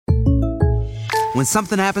When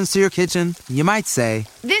something happens to your kitchen, you might say,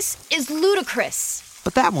 "This is ludicrous."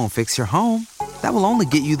 But that won't fix your home. That will only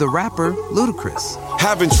get you the rapper, Ludacris.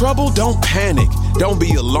 Having trouble? Don't panic. Don't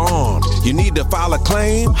be alarmed. You need to file a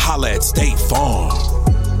claim? Holla at State Farm.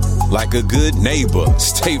 Like a good neighbor,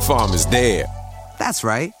 State Farm is there. That's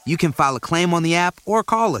right. You can file a claim on the app or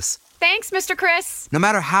call us. Thanks, Mr. Chris. No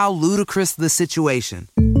matter how ludicrous the situation,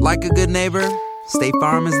 like a good neighbor, State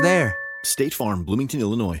Farm is there. State Farm, Bloomington,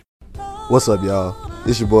 Illinois. What's up, y'all?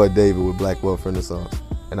 It's your boy David with Black Wealth Renaissance,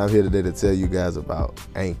 and I'm here today to tell you guys about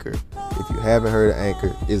Anchor. If you haven't heard of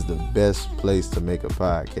Anchor, it's the best place to make a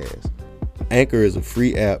podcast. Anchor is a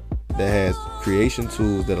free app that has creation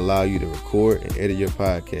tools that allow you to record and edit your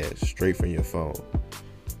podcast straight from your phone.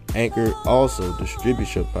 Anchor also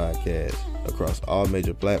distributes your podcast across all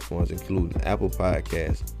major platforms, including Apple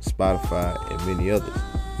Podcasts, Spotify, and many others.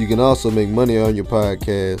 You can also make money on your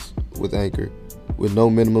podcast with Anchor with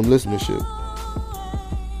no minimum listenership.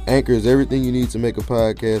 Anchor is everything you need to make a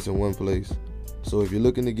podcast in one place. So if you're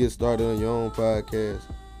looking to get started on your own podcast,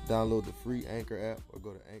 download the free Anchor app or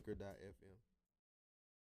go to anchor.fm.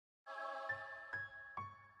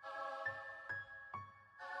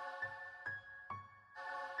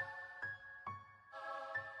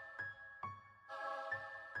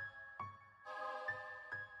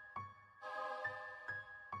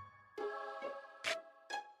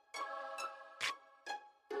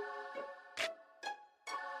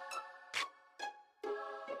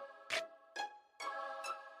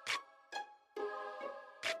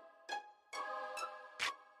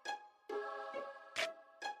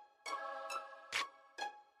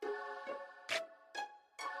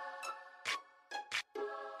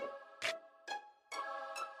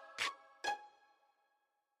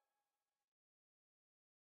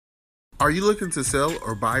 Are you looking to sell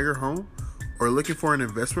or buy your home or looking for an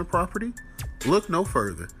investment property? Look no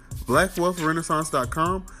further.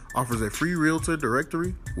 BlackWealthRenaissance.com offers a free realtor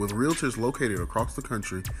directory with realtors located across the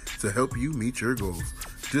country to help you meet your goals.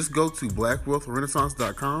 Just go to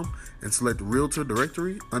BlackWealthRenaissance.com and select Realtor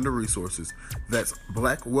Directory under Resources. That's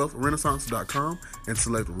BlackWealthRenaissance.com and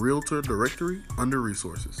select Realtor Directory under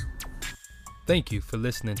Resources. Thank you for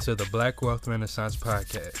listening to the Black Wealth Renaissance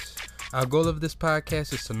Podcast. Our goal of this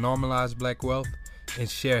podcast is to normalize Black wealth and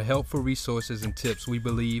share helpful resources and tips we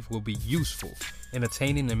believe will be useful in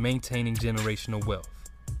attaining and maintaining generational wealth.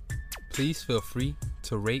 Please feel free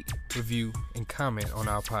to rate, review, and comment on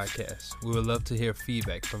our podcast. We would love to hear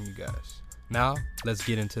feedback from you guys. Now, let's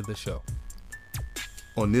get into the show.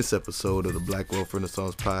 On this episode of the Black Wealth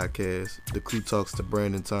Renaissance Podcast, the crew talks to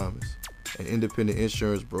Brandon Thomas, an independent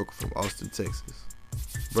insurance broker from Austin, Texas.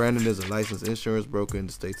 Brandon is a licensed insurance broker in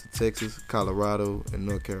the states of Texas, Colorado, and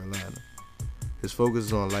North Carolina. His focus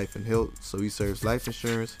is on life and health, so he serves life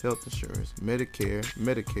insurance, health insurance, Medicare,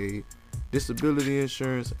 Medicaid, disability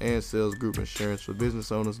insurance, and sells group insurance for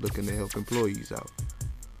business owners looking to help employees out.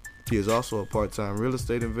 He is also a part-time real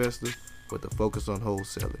estate investor with a focus on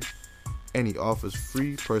wholesaling, and he offers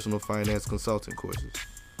free personal finance consulting courses.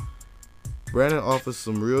 Brandon offers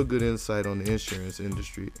some real good insight on the insurance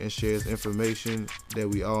industry and shares information that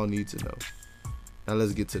we all need to know. Now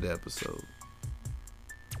let's get to the episode.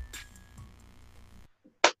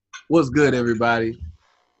 What's good, everybody?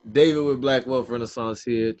 David with Black Wealth Renaissance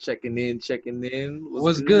here, checking in.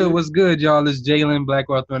 What's good, y'all? It's Jalen, Black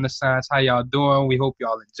Wealth Renaissance. How y'all doing? We hope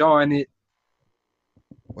y'all enjoying it.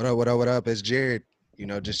 What up? It's Jared.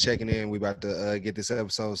 Just checking in. We about to get this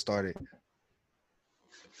episode started.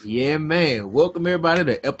 Yeah, man. Welcome everybody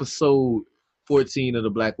to episode 14 of the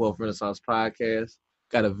Black Wealth Renaissance Podcast.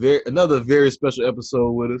 Got another very special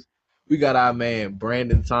episode with us. We got our man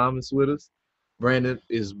Brandon Thomas with us. Brandon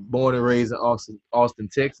is born and raised in Austin,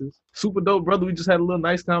 Texas. Super dope, brother. We just had a little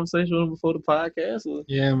nice conversation with him before the podcast.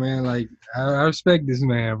 Yeah, man. I respect this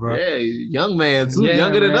man, bro. Yeah, young man too,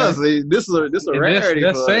 younger than us. This is a rarity.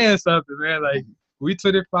 That's saying something, man. We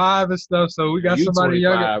 25 and stuff, so we got somebody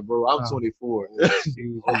younger. Bro, I'm 24.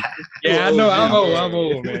 Yeah, I know. I'm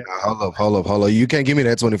old, man. Hold up. You can't give me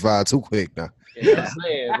that 25 too quick now. Yeah, I'm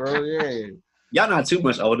saying, bro. Yeah. Y'all not too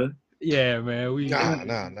much older. Yeah, man.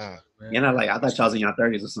 Nah. You're not I thought y'all was in your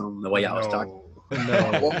 30s or something, the way y'all was talking.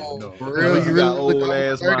 No. For real, you got old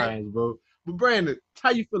ass minds, bro. But Brandon,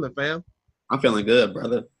 how you feeling, fam? I'm feeling good,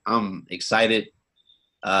 brother. I'm excited.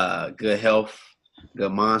 Good health.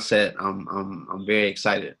 Good mindset. I'm very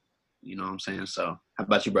excited. You know what I'm saying? So how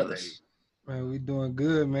about you, brothers? Man, we doing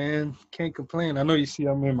good, man. Can't complain. I know you see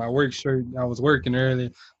I'm in my work shirt. I was working earlier.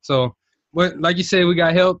 So, but like you said, we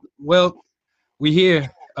got health, wealth. We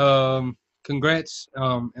here. Congrats.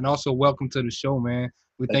 And also welcome to the show, man.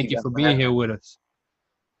 We thank you for being here with us.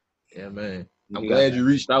 Yeah, man. I'm glad you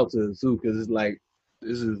reached out to us too, because it's like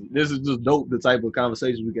this is just dope. The type of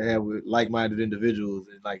conversation we can have with like-minded individuals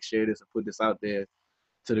and like share this and put this out there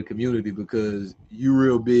to the community, because you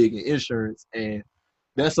real big in insurance, and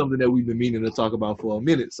that's something that we've been meaning to talk about for a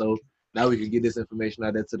minute. So now we can get this information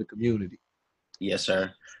out there to the community. Yes,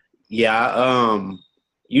 sir. Yeah.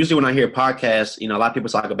 Usually when I hear podcasts, a lot of people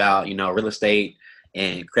talk about, real estate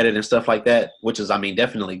and credit and stuff like that, which is,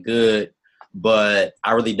 definitely good. But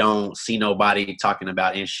I really don't see nobody talking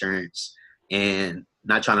about insurance, and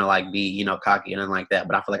not trying to like be, cocky and anything like that.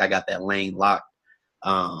 But I feel like I got that lane locked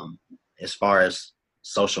as far as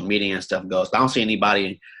social media and stuff goes. I don't see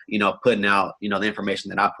anybody, putting out, the information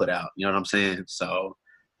that I put out. You know what I'm saying? So,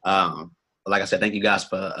 like I said, thank you guys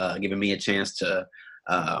for giving me a chance to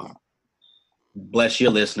bless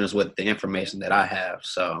your listeners with the information that I have.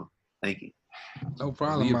 So, thank you. No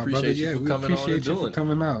problem, We my brother. appreciate you Yeah, for we coming on and appreciate you doing for it.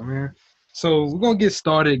 coming out, man. So we're gonna get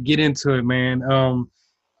started, get into it, man.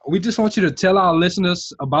 We just want you to tell our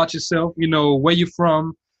listeners about yourself. Where you're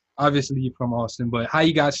from. Obviously, you're from Austin, but how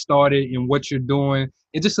you got started and what you're doing,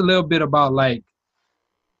 and just a little bit about like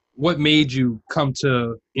what made you come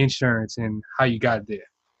to insurance and how you got there.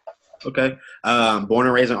 Okay. Born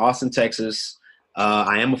and raised in Austin, Texas.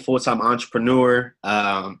 I am a full-time entrepreneur.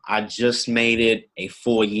 I just made it a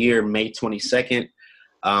full year, May 22nd.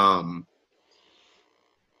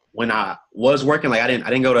 When I was working, I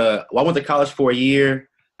went to college for a year.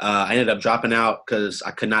 I ended up dropping out because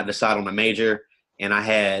I could not decide on a major. And I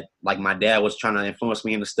had, my dad was trying to influence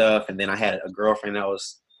me into stuff. And then I had a girlfriend that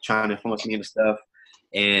was trying to influence me into stuff.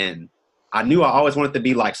 And I knew I always wanted to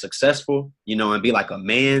be, successful, and be like a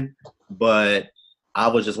man. But I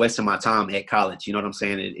was just wasting my time at college. You know what I'm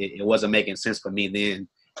saying? It wasn't making sense for me then.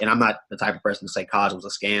 And I'm not the type of person to say college was a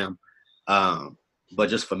scam. But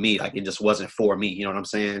just for me, it just wasn't for me. You know what I'm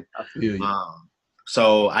saying? I feel you.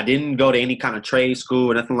 So I didn't go to any kind of trade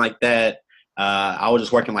school or nothing like that. I was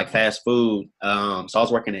just working fast food. So I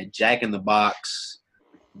was working at Jack in the Box,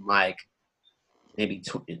 maybe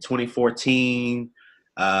in 2014.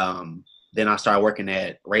 Then I started working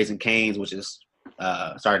at Raising Cane's, which is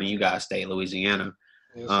started in you guys' state, Louisiana.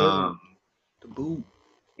 Yes, the boot.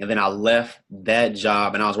 And then I left that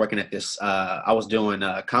job, and I was working at this. I was doing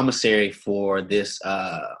a commissary for this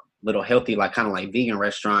little healthy, kind of vegan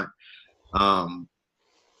restaurant.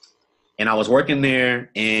 And I was working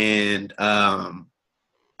there, and I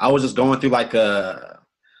was just going through a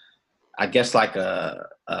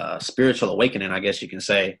spiritual awakening, I guess you can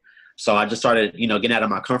say. So I just started, getting out of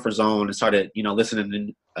my comfort zone and started,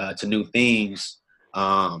 listening to new things.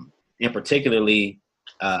 And particularly,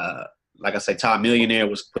 like I say, Todd Millionaire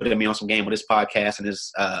was putting me on some game with his podcast and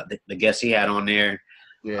his the guests he had on there.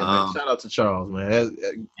 Yeah, man, shout out to Charles, man.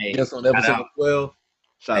 Guess on episode 12.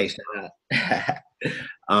 Shout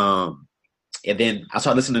out. And then I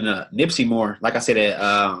started listening to Nipsey more. Like I said,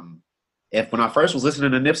 when I first was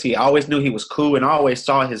listening to Nipsey, I always knew he was cool, and I always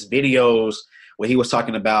saw his videos where he was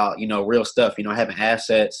talking about, real stuff, having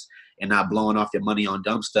assets and not blowing off your money on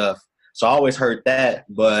dumb stuff. So I always heard that,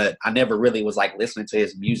 but I never really was listening to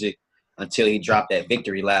his music until he dropped that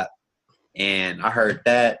Victory Lap. And I heard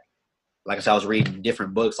that. Like I said, I was reading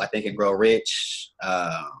different books like Think and Grow Rich,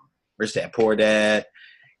 Rich Dad, Poor Dad,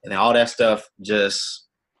 and then all that stuff just,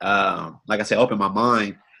 like I said, opened my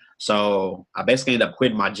mind. So I basically ended up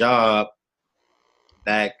quitting my job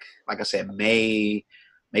back, like I said, May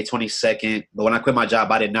 22nd. But when I quit my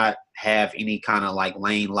job, I did not have any kind of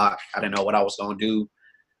lane lock. I didn't know what I was going to do.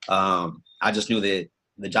 I just knew that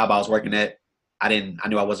the job I was working at, I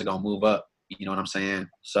knew I wasn't going to move up. You know what I'm saying?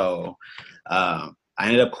 So I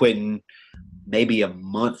ended up quitting. Maybe a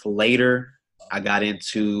month later, I got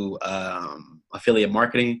into affiliate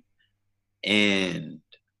marketing, and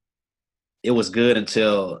it was good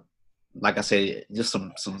until, like I said, just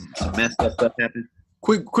some messed up stuff happened.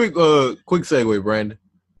 Quick segue, Brandon.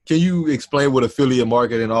 Can you explain what affiliate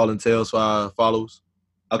marketing all entails for our followers?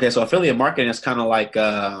 Okay, so affiliate marketing is kind of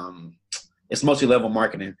it's multi-level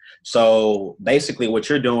marketing. So basically what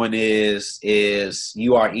you're doing is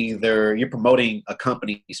you're promoting a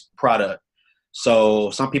company's product. So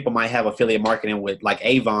some people might have affiliate marketing with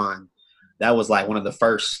Avon. That was one of the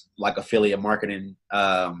first affiliate marketing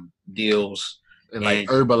deals. And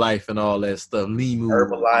Herbalife and all that stuff. Limu.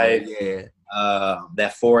 Herbalife. Yeah.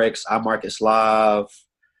 That Forex, iMarkets Live.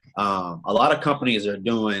 A lot of companies are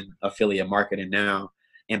doing affiliate marketing now.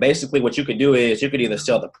 And basically what you could do is you could either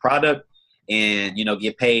sell the product and,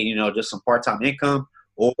 get paid, just some part-time income,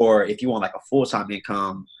 or if you want a full-time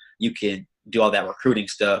income, you can do all that recruiting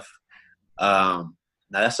stuff. Now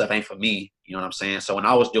that stuff ain't for me, you know what I'm saying? So when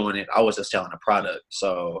I was doing it, I was just selling a product.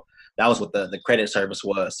 So that was what the credit service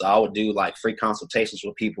was. So I would do like free consultations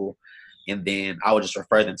with people, and then I would just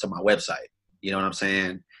refer them to my website. You know what I'm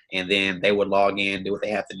saying? And then they would log in, do what they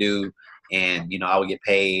have to do, and I would get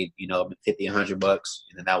paid, $50, $100, and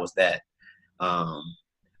then that was that.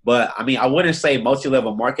 But I mean, I wouldn't say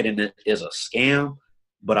multi-level marketing is a scam,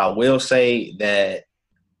 but I will say that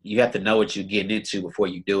you have to know what you're getting into before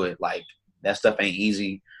you do it. Like, that stuff ain't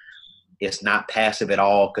easy. It's not passive at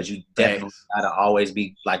all, because you definitely got to always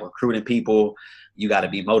be like recruiting people. You got to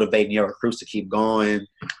be motivating your recruits to keep going.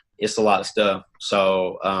 It's a lot of stuff.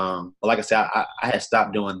 So, but like I said, I had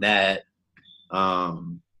stopped doing that.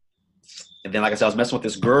 And then, like I said, I was messing with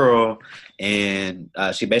this girl, and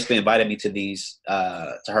she basically invited me to these,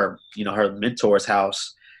 to her, her mentor's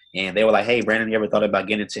house. And they were like, "Hey, Brandon, you ever thought about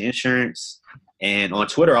getting into insurance?" And on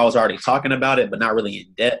Twitter, I was already talking about it, but not really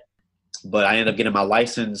in depth. But I ended up getting my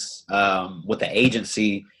license with the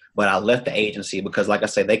agency, but I left the agency because, like I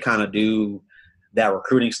said, they kind of do that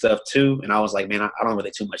recruiting stuff too. And I was like, man, I don't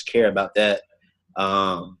really too much care about that.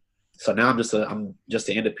 So now I'm just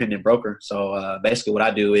an independent broker. So basically what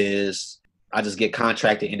I do is I just get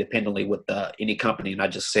contracted independently with any company, and I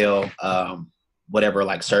just sell whatever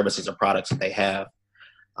like services or products that they have.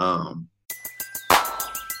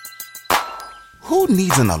 Who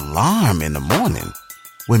needs an alarm in the morning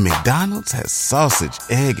when McDonald's has sausage,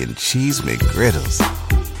 egg, and cheese McGriddles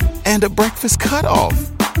and a breakfast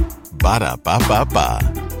cutoff? Ba-da-ba-ba-ba.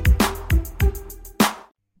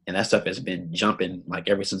 And that stuff has been jumping like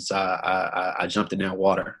ever since I jumped in that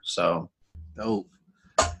water. So dope.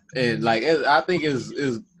 And like, I think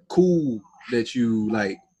it's cool that you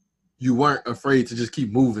weren't afraid to just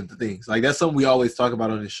keep moving to things. Like, that's something we always talk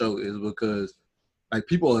about on this show, is because like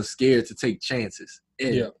people are scared to take chances.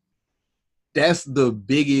 And that's the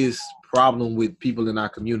biggest problem with people in our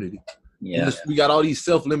community. Yeah. We got all these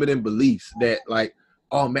self-limiting beliefs that like,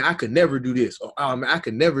 oh man, I could never do this. Or, oh man, I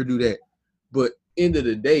could never do that. But end of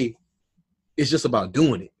the day, it's just about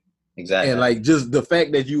doing it. Exactly. And like, just the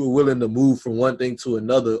fact that you were willing to move from one thing to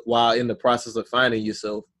another while in the process of finding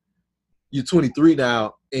yourself. You're 23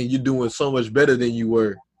 now, and you're doing so much better than you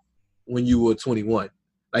were when you were 21.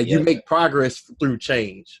 Like, you make progress through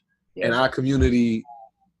change. And our community,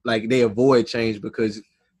 like, they avoid change because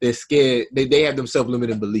they're scared. They have them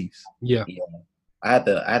self-limiting beliefs. Yeah. I had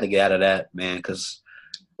to get out of that, man, because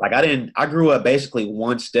like I grew up basically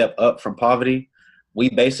one step up from poverty. We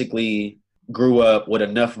basically grew up with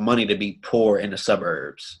enough money to be poor in the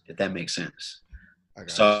suburbs, if that makes sense.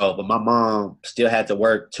 So, but my mom still had to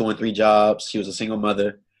work 2 and 3 jobs. She was a single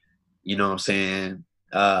mother. You know what I'm saying?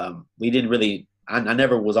 We didn't really, I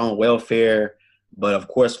never was on welfare, but of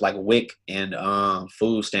course, like WIC and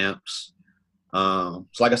food stamps. So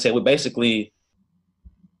like I said, we basically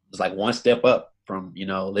was like one step up from,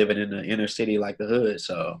 living in the inner city, like the hood.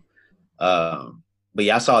 So, but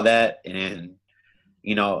yeah, I saw that. And,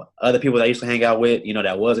 other people that I used to hang out with,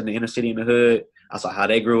 that was in the inner city in the hood, I saw how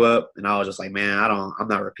they grew up, and I was just like, man, I'm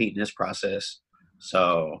not repeating this process.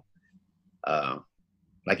 So,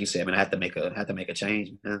 like you said, man, I had to make a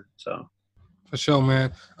change, man. So, for sure,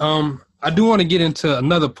 man. I do want to get into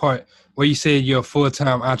another part where you said you're a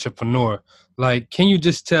full-time entrepreneur. Like, can you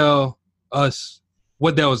just tell us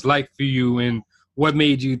what that was like for you, and what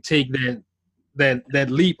made you take that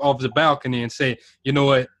leap off the balcony and say, you know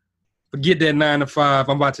what, forget that 9 to 5.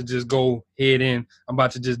 I'm about to just go head in. I'm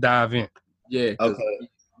about to just dive in. Yeah. Okay.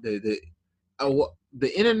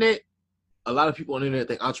 The internet, a lot of people on the internet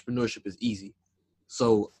think entrepreneurship is easy.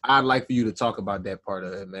 So I'd like for you to talk about that part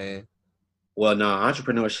of it, man. Well, no,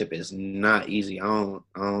 entrepreneurship is not easy. I don't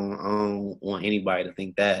want anybody to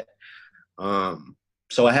think that.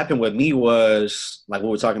 So what happened with me was, like what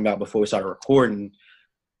we were talking about before we started recording,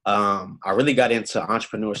 I really got into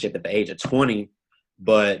entrepreneurship at the age of 20,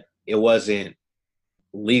 but it wasn't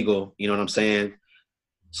legal. You know what I'm saying?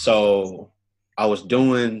 So I was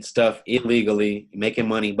doing stuff illegally, making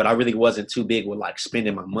money, but I really wasn't too big with like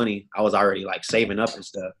spending my money. I was already like saving up and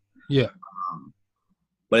stuff. Yeah.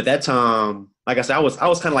 But at that time, like I said, I was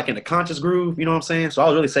kind of like in the conscious groove, you know what I'm saying? So I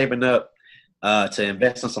was really saving up to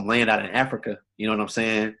invest in some land out in Africa, you know what I'm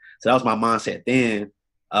saying? So that was my mindset then.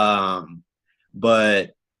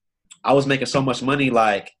 But I was making so much money,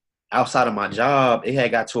 like outside of my job, it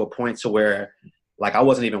had got to a point to where like I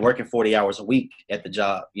wasn't even working 40 hours a week at the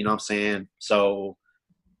job, you know what I'm saying? So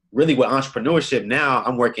really with entrepreneurship now,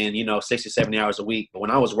 I'm working, 60, 70 hours a week. But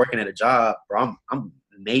when I was working at a job, bro, I'm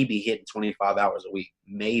maybe hitting 25 hours a week,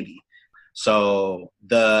 maybe. So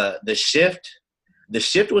the shift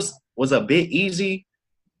was a bit easy,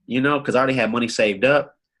 because I already had money saved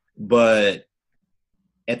up. But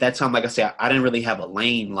at that time, like I said, I didn't really have a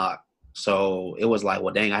lane locked. So it was like,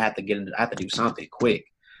 well, dang, I have to do something quick.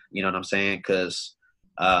 You know what I'm saying? Because,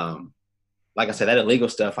 like I said, that illegal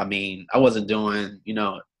stuff, I mean, I wasn't doing,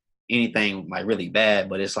 anything like really bad,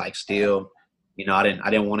 but it's like still, I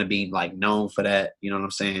didn't want to be like known for that. You know what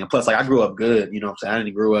I'm saying? Plus, like I grew up good. You know what I'm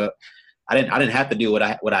saying? I didn't have to do what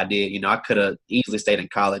I did. I could have easily stayed in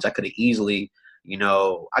college. I could have easily,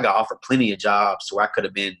 I got offered plenty of jobs where I could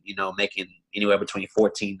have been, making anywhere between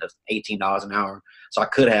 $14 to $18 an hour. So I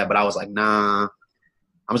could have, but I was like, nah,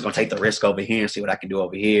 I'm just going to take the risk over here and see what I can do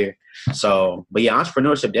over here. So, but yeah,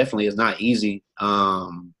 entrepreneurship definitely is not easy.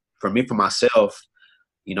 For me, for myself,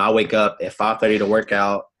 I wake up at 5:30 to work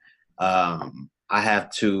out. I have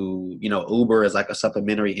to, Uber is like a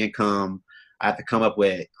supplementary income. I have to come up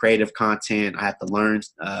with creative content. I have to learn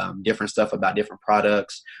different stuff about different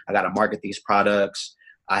products. I got to market these products.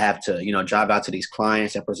 I have to, drive out to these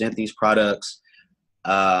clients and present these products.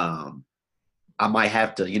 I might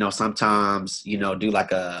have to, sometimes, do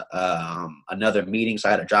like another meeting. So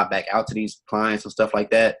I had to drop back out to these clients and stuff like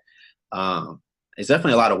that. It's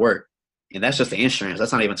definitely a lot of work. And that's just the insurance.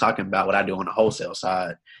 That's not even talking about what I do on the wholesale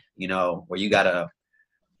side, where you got to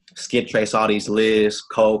skip trace all these lists,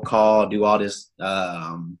 cold call, do all this.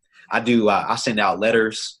 I send out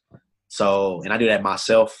letters. So, and I do that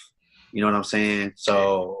myself. You know what I'm saying?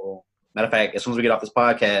 So, matter of fact, as soon as we get off this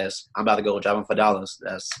podcast, I'm about to go driving for dollars.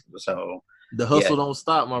 The hustle don't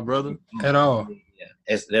stop, my brother. At all.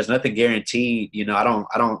 Yeah. There's nothing guaranteed. I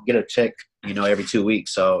don't get a check, every 2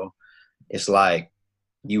 weeks. So it's like,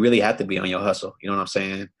 you really have to be on your hustle. You know what I'm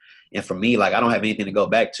saying? And for me, like, I don't have anything to go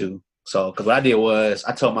back to. So, because what I did was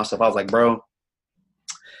I told myself, I was like, bro,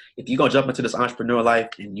 if you're going to jump into this entrepreneur life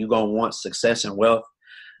and you're going to want success and wealth,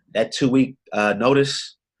 that 2-week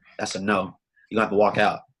notice, that's a no. You're going to have to walk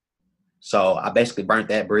out. So I basically burnt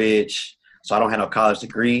that bridge. So I don't have no college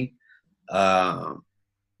degree. Matter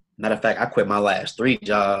of fact, I quit my last 3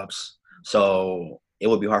 jobs. So it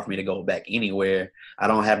would be hard for me to go back anywhere. I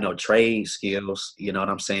don't have no trade skills. You know what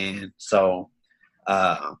I'm saying? So,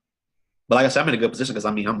 but like I said, I'm in a good position because,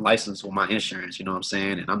 I'm licensed with my insurance, you know what I'm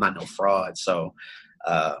saying? And I'm not no fraud. So,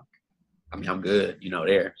 I'm good,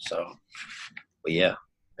 there. So, but yeah.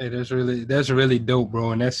 Hey, that's really dope,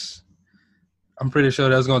 bro. And I'm pretty sure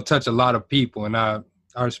that's going to touch a lot of people. And I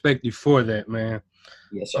respect you for that, man.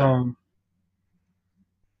 Yes, sir.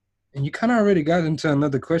 And you kind of already got into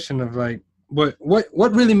another question of like, what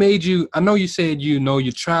really made you? I know you said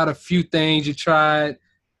you tried a few things. You tried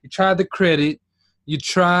the credit, you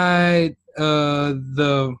tried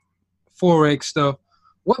the Forex stuff.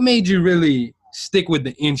 What made you really stick with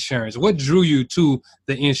the insurance? What drew you to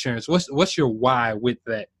the insurance? What's your why with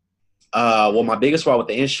that? Well, my biggest why with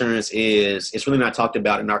the insurance is it's really not talked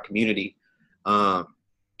about in our community. And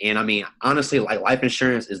honestly, like life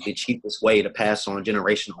insurance is the cheapest way to pass on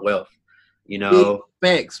generational wealth. Big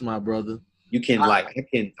facts, my brother. You can I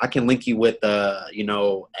can link you with a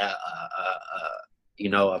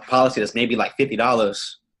policy that's maybe like $50,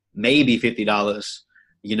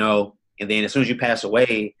 and then as soon as you pass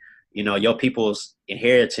away, your people's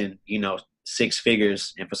inheriting, 6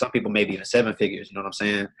 figures, and for some people maybe even 7 figures. You know what I'm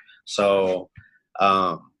saying? So,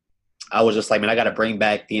 I was just like, man, I got to bring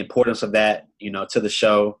back the importance of that, to the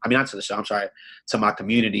show. Not to the show. I'm sorry, to my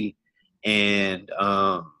community, and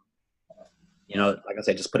like I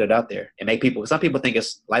said, just put it out there and make people. Some people think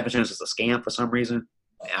life insurance is a scam for some reason.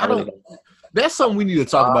 I really don't. That's something we need to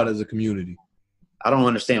talk about as a community. I don't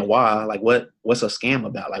understand why. Like, what's a scam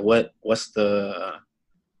about? Like, what's the?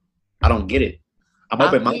 I don't get it. I'm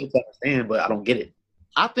hoping my people understand, but I don't get it.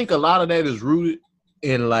 I think a lot of that is rooted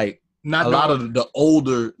in like a lot of the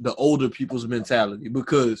older people's mentality,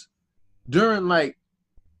 because during like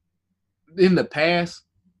in the past,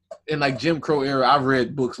 in like Jim Crow era, I've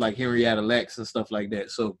read books like Henrietta Lacks and stuff like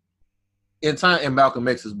that. So in Malcolm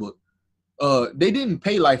X's book, they didn't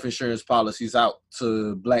pay life insurance policies out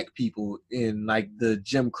to black people in like the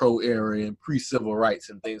Jim Crow era and pre-civil rights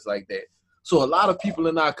and things like that. So a lot of people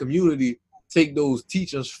in our community take those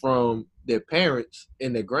teachings from their parents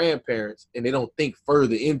and their grandparents, and they don't think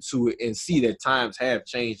further into it and see that times have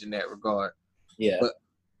changed in that regard. Yeah. But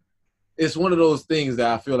it's one of those things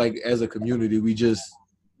that I feel like as a community, we just,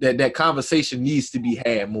 that conversation needs to be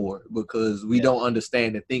had more, because we don't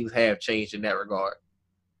understand that things have changed in that regard.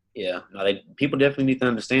 Yeah, no, people definitely need to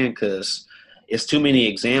understand, because it's too many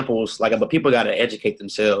examples. But people got to educate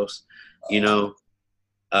themselves.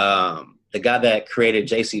 The guy that created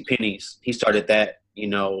JCPenney's, he started that.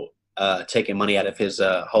 Taking money out of his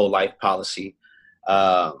whole life policy.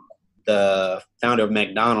 The founder of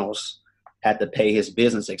McDonald's had to pay his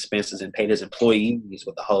business expenses and paid his employees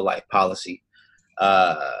with the whole life policy.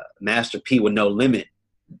 Master P with No Limit,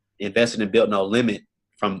 invested and built no limit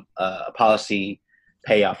from a policy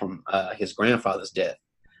payout from his grandfather's death.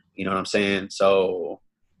 You know what I'm saying? So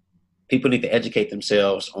people need to educate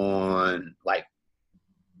themselves on like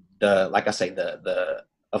the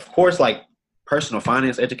of course, like personal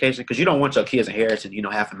finance education, because you don't want your kids inheriting,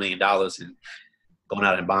 $500,000 and going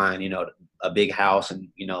out and buying, a big house and,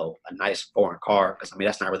 a nice foreign car. Because, I mean,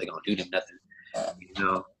 that's not really going to do them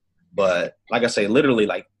nothing, But like I say, literally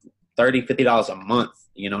like $30, $50 a month,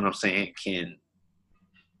 you know what I'm saying, can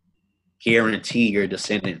guarantee your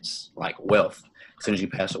descendants like wealth as soon as you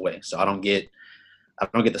pass away. So I don't get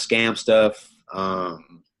the scam stuff.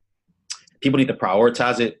 People need to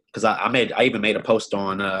prioritize it, because I even made a post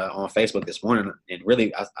on Facebook this morning, and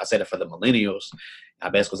really I said it for the millennials. I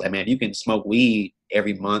basically was like, man, if you can smoke weed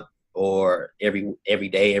every month or every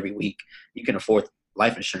day, every week, you can afford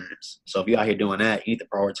life insurance. So if you're out here doing that, you need to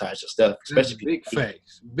prioritize your stuff, especially big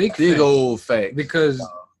facts, big old fact. Because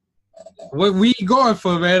what we going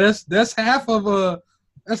for, man, that's half of a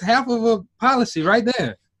policy right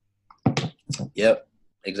there. Yep,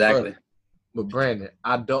 exactly. But Brandon,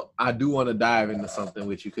 I do want to dive into something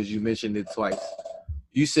with you, because you mentioned it twice.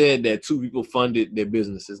 You said that two people funded their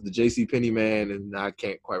businesses, the JCPenney man, and I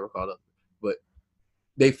can't quite recall them, but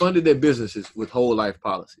they funded their businesses with whole life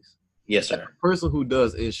policies. Yes, sir. A person who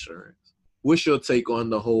does insurance, what's your take on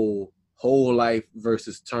the whole life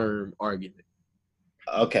versus term argument?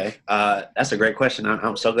 Okay, that's a great question.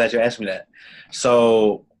 I'm so glad you asked me that.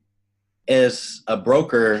 So, as a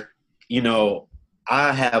broker,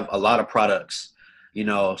 I have a lot of products,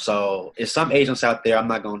 so it's some agents out there, I'm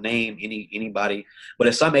not going to name anybody, but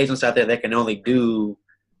it's some agents out there that can only do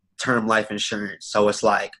term life insurance. So it's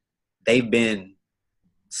like they've been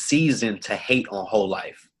seasoned to hate on whole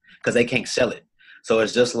life because they can't sell it. So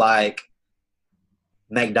it's just like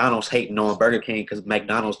McDonald's hating on Burger King because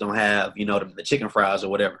McDonald's don't have, the chicken fries or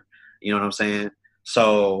whatever. You know what I'm saying?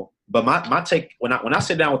 So, but my take, when I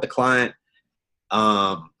sit down with the client,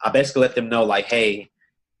 I basically let them know, like, hey,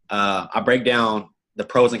 I break down the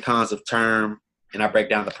pros and cons of term, and I break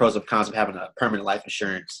down the pros and cons of having a permanent life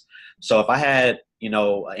insurance. So if I had,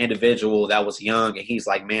 an individual that was young and he's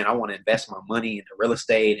like, man, I want to invest my money into real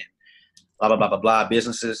estate and blah, blah, blah, blah, blah,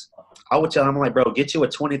 businesses, I would tell him, like, bro, get you a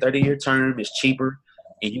 20, 30-year term. It's cheaper,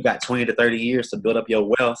 and you got 20 to 30 years to build up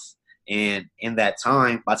your wealth. And in that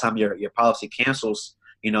time, by the time your policy cancels,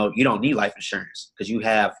 you don't need life insurance because you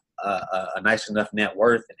have a nice enough net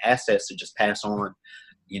worth and assets to just pass on,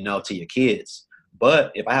 to your kids.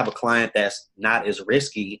 But if I have a client that's not as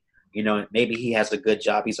risky, maybe he has a good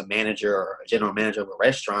job, he's a manager or a general manager of a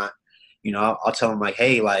restaurant, I'll tell him, like,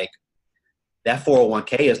 hey, like, that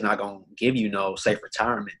 401k is not going to give you no safe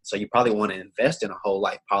retirement. So you probably want to invest in a whole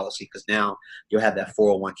life policy, because now you'll have that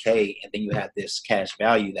 401k and then you have this cash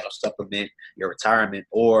value that'll supplement your retirement,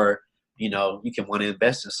 or, you can want to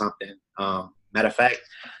invest in something. Matter of fact,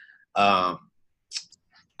 I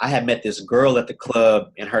had met this girl at the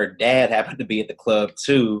club, and her dad happened to be at the club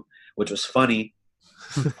too, which was funny.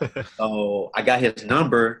 So I got his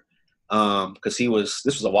number because this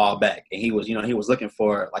was a while back, and he was looking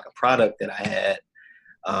for like a product that I had,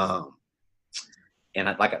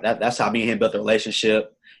 and that's how me and him built the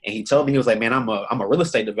relationship. And he told me, he was like, man, I'm a real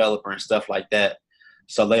estate developer and stuff like that.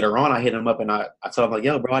 So later on, I hit him up and I told him, like,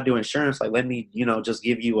 yo, bro, I do insurance. Like, let me, just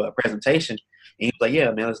give you a presentation. And he was like,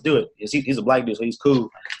 yeah, man, let's do it. He's a black dude, so he's cool.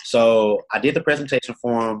 So I did the presentation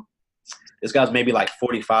for him. This guy's maybe like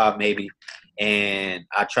 45 maybe. And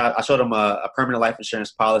I showed him a permanent life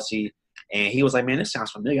insurance policy. And he was like, man, this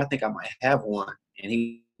sounds familiar. I think I might have one. And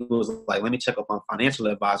he was like, let me check up on financial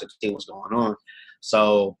advisor to see what's going on.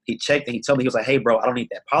 So he checked and he told me, he was like, hey, bro, I don't need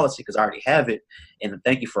that policy because I already have it. And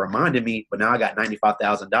thank you for reminding me. But now I got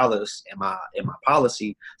 $95,000 in my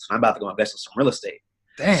policy. So I'm about to go invest in some real estate.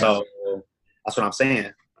 Damn. So that's what I'm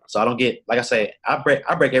saying. So I don't get, like I say, I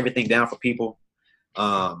break everything down for people.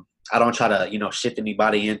 I don't try to, shift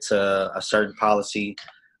anybody into a certain policy.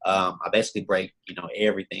 I basically break,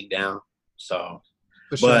 everything down. So,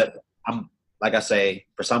 but I'm, like I say,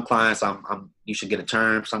 for some clients, you should get a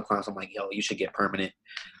term. Some clients, I'm like, yo, you should get permanent.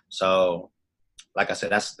 So, like I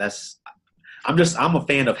said, I'm a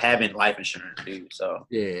fan of having life insurance, dude. So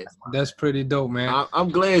yeah, that's pretty dope, man. I'm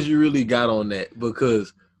glad you really got on that,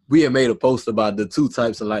 because we had made a post about the two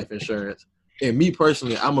types of life insurance. And me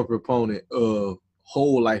personally, I'm a proponent of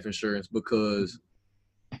whole life insurance, because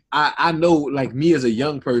I know, like, me as a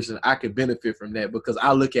young person, I could benefit from that because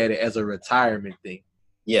I look at it as a retirement thing.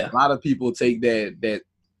 Yeah. A lot of people take that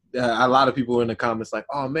a lot of people in the comments like,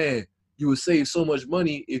 oh man, you would save so much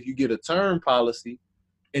money if you get a term policy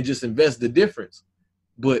and just invest the difference.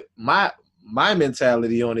 But my my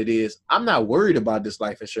mentality on it is I'm not worried about this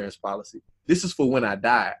life insurance policy. This is for when I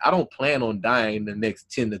die. I don't plan on dying in the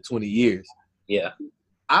next 10 to 20 years. Yeah.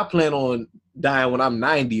 I plan on dying when I'm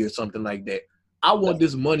 90 or something like that. I want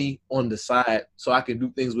this money on the side so I can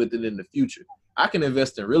do things with it in the future. I can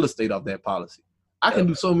invest in real estate off that policy. I can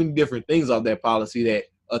do so many different things off that policy that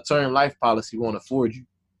a term life policy won't afford you.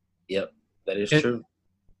 Yep, that is true.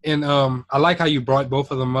 And I like how you brought both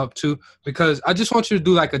of them up too, because I just want you to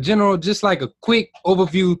do like a general, just like a quick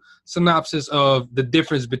overview synopsis of the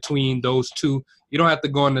difference between those two. You don't have to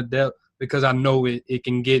go into depth because I know it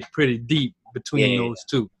can get pretty deep between those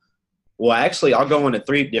two. Well, actually, I'll go into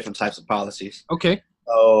 3 different types of policies. Okay.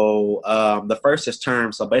 So the first is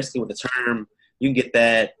term. So basically with the term, you can get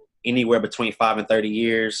that anywhere between 5 and 30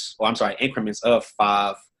 years. Well, I'm sorry, increments of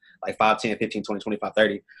 5, like 5, 10, 15, 20, 25,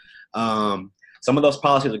 30. Some of those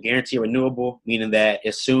policies are guaranteed renewable, meaning that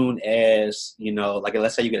as soon as, like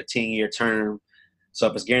let's say you get a 10-year term. So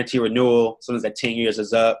if it's guaranteed renewal, as soon as that 10 years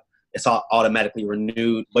is up, it's all automatically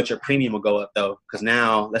renewed. But your premium will go up, though, because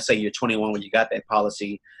now, let's say you're 21 when you got that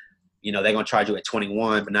policy. They're going to charge you at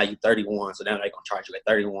 21, but now you're 31. So now they're going to charge you at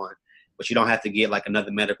 31. But you don't have to get like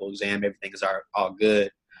another medical exam. Everything is all good.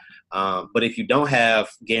 But if you don't have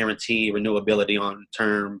guaranteed renewability on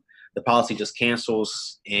term, the policy just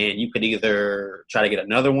cancels, and you could either try to get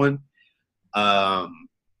another one.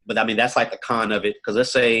 But I mean, that's like the con of it. Because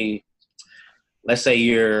let's say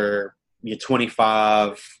you're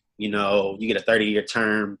 25, you get a 30-year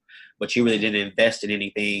term, but you really didn't invest in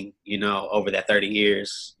anything, over that 30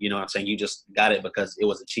 years. You know what I'm saying? You just got it because it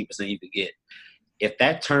was the cheapest thing you could get. If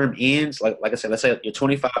that term ends, like I said, let's say your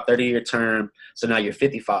 25, 30-year term, so now you're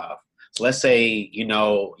 55. So let's say,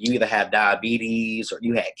 you either have diabetes or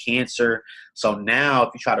you had cancer. So now if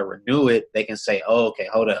you try to renew it, they can say, oh, okay,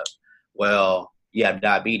 hold up. Well, you have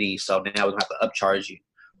diabetes, so now we're going to have to upcharge you.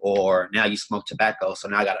 Or now you smoke tobacco, so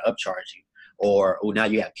now I got to upcharge you. Or, oh, now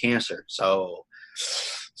you have cancer, so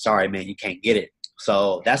sorry, man, you can't get it.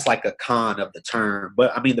 So that's like a con of the term.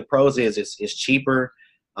 But, I mean, the pros is it's cheaper.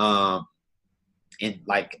 And,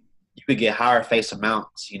 like, you could get higher face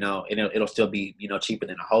amounts, and it'll still be, cheaper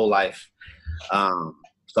than a whole life.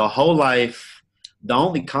 So whole life, the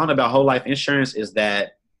only con about whole life insurance is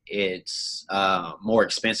that it's more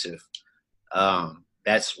expensive.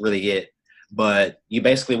 That's really it. But you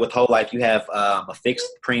basically, with whole life, you have a fixed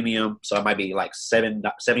premium. So it might be like $70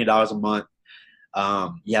 a month.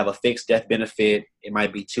 You have a fixed death benefit. It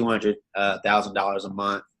might be $200,000 a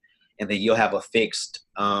month. And then you'll have a fixed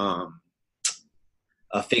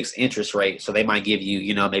interest rate. So they might give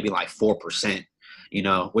you, maybe like 4%,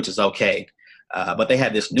 which is okay. But they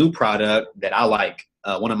have this new product that I like,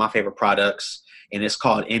 one of my favorite products, and it's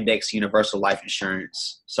called Index Universal Life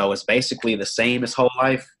Insurance. So it's basically the same as whole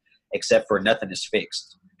life, except for nothing is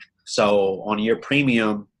fixed. So on your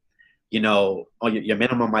premium, your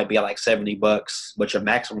minimum might be like $70, but your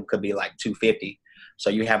maximum could be like $250. So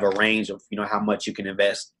you have a range of, how much you can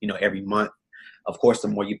invest, every month. Of course, the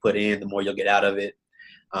more you put in, the more you'll get out of it.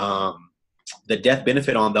 The death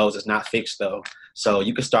benefit on those is not fixed though. So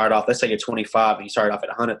you could start off, let's say you're 25 and you start off at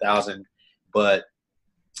 100,000, but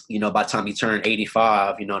by the time you turn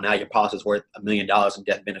 85, now your policy is worth $1 million in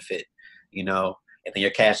death benefit, and then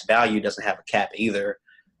your cash value doesn't have a cap either.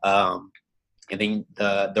 And then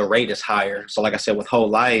the rate is higher. So like I said, with whole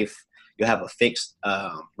life, you have a fixed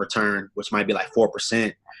return, which might be like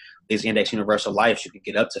 4%. These index universal lives, you can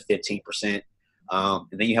get up to 15%. And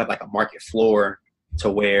then you have like a market floor to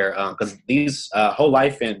where, because these whole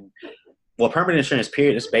life and permanent insurance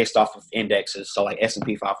period is based off of indexes. So like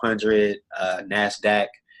S&P 500, NASDAQ.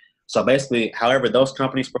 So basically, however those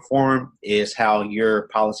companies perform is how your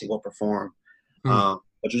policy will perform. But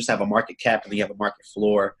you just have a market cap and then you have a market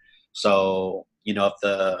floor. So, if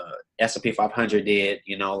the S&P 500 did,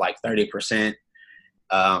 like 30%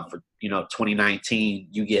 for, 2019,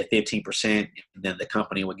 you get 15%. And then the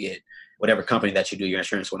company would get, whatever company that you do your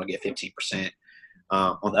insurance will get 15%.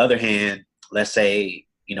 On the other hand, let's say,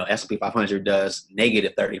 S&P 500 does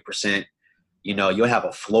negative 30%, you'll have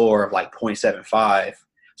a floor of like 0.75.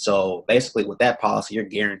 So basically with that policy, you're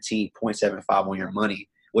guaranteed 0.75 on your money,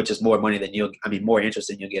 which is more money than more interest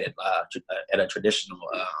than you'll get at a traditional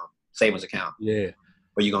savings account. Yeah.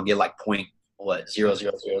 Where you're going to get like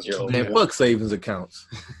 0.0000. Man, fuck savings accounts.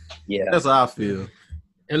 Yeah. That's how I feel.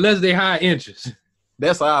 Unless they high interest.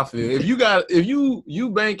 That's how I feel. If you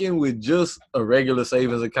banking with just a regular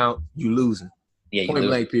savings account, you losing. Yeah, point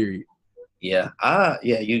blank period. Yeah.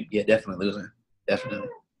 You definitely losing. Definitely.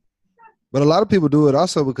 But a lot of people do it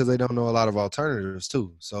also because they don't know a lot of alternatives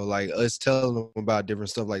too. So like us telling them about different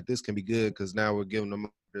stuff like this can be good because now we're giving them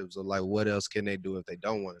alternatives of like what else can they do if they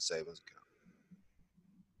don't want a savings account.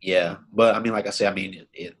 Yeah, but I mean, like I said, I mean,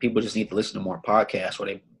 people just need to listen to more podcasts where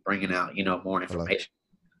they bringing out, more information.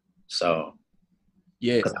 So,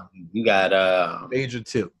 yeah, you got major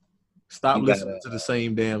tip. Stop listening to the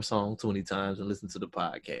same damn song 20 times and listen to the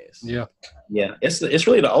podcast. Yeah, yeah. It's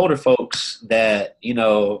really the older folks that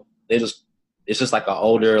it's just like an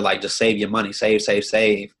older, like, just save your money, save.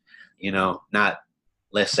 Not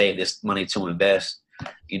let's save this money to invest.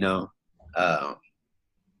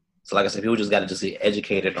 So like I said, people just got to just get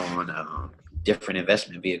educated on different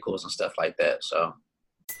investment vehicles and stuff like that. So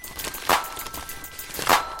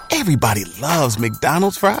Everybody loves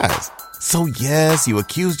McDonald's fries. So yes, you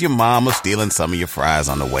accused your mom of stealing some of your fries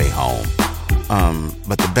on the way home.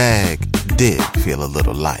 But the bag did feel a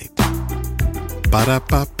little light.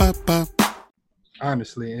 Ba-da-ba-ba-ba.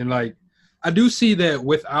 Honestly, and like I do see that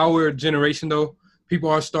with our generation though, people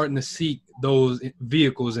are starting to seek those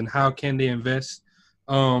vehicles and how can they invest.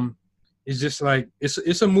 It's just like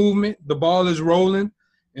it's a movement. The ball is rolling,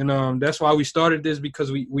 and that's why we started this,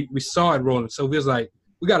 because we saw it rolling. So it was like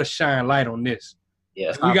we got to shine light on this.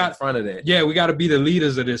 Yeah, we got in front of that. Yeah, we got to be the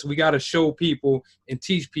leaders of this. We got to show people and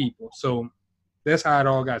teach people. So that's how it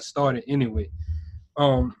all got started anyway.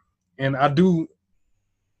 And I do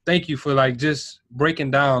thank you for like just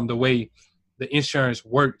breaking down the way the insurance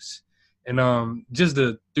works and just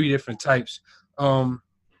the 3 different types. I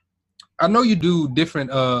know you do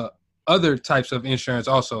different other types of insurance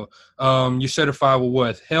also. You're certified with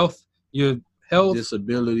what? Health,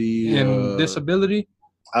 disability, and disability.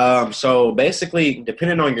 So basically,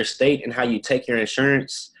 depending on your state and how you take your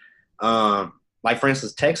insurance, like for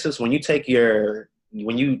instance, Texas, when you take your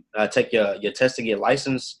test to get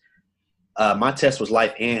licensed, my test was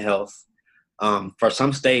life and health. For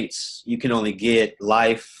some states, you can only get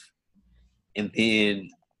life, and then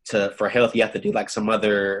for health, you have to do like some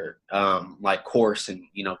other like course and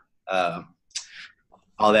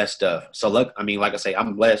all that stuff. So look, I mean, like I say,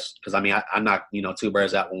 I'm blessed because I knock 2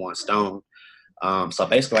 birds out with 1 stone. So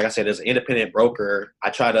basically, like I said, as an independent broker, I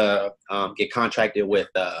try to get contracted with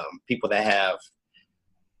people that have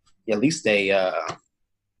at least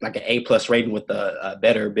like an A+ rating with the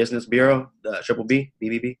Better Business Bureau, the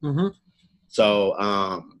BBB. Mm-hmm. So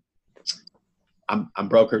I'm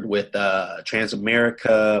brokered with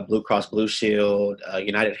Transamerica, Blue Cross Blue Shield,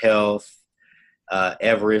 United Health,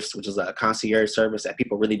 Everest, which is a concierge service that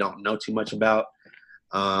people really don't know too much about.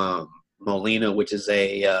 Molina, which is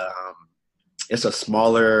it's a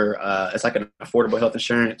smaller, it's like an affordable health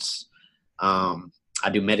insurance. I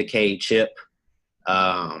do Medicaid, CHIP.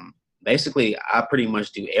 Basically, I pretty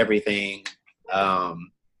much do everything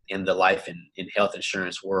in the life and in health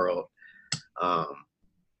insurance world.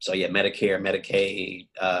 So yeah, Medicare, Medicaid.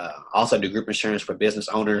 Also do group insurance for business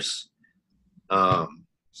owners.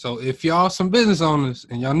 So if y'all some business owners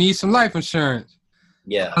and y'all need some life insurance,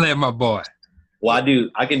 yeah, I'll have my boy. Well,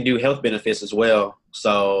 I can do health benefits as well.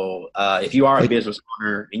 So if you are a business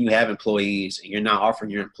owner and you have employees and you're not offering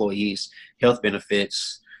your employees health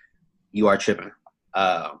benefits, you are tripping.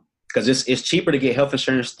 Because it's cheaper to get health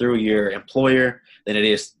insurance through your employer than it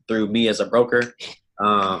is through me as a broker.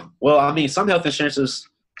 Well, I mean, some health insurances,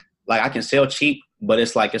 like I can sell cheap, but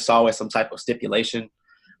it's always some type of stipulation.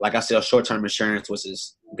 Like I sell short-term insurance, which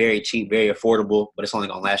is very cheap, very affordable, but it's only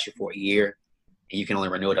going to last you for a year. And you can only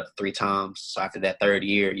renew it up to 3 times. So after that 3rd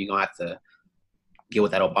year, you're going to have to get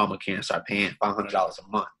with that Obamacare and start paying $500 a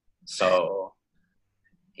month. So,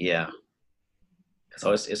 yeah.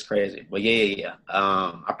 So it's crazy. But yeah.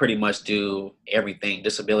 I pretty much do everything.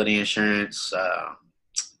 Disability insurance,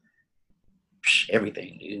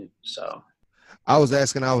 everything, dude. So. I was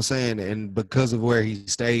saying, and because of where he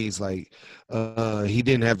stays, like, he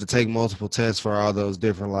didn't have to take multiple tests for all those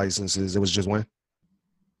different licenses. It was just one?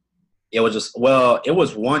 It was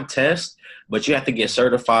 1 test, but you have to get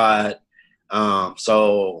certified. And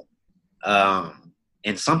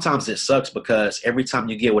sometimes it sucks because every time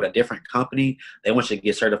you get with a different company, they want you to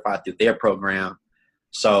get certified through their program.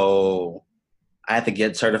 So I had to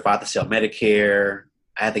get certified to sell Medicare.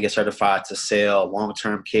 I had to get certified to sell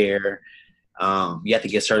long-term care. You have to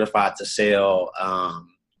get certified to sell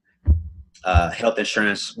health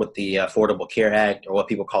insurance with the Affordable Care Act, or what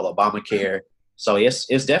people call Obamacare. So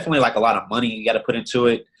it's definitely like a lot of money you got to put into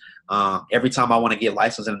it. Every time I want to get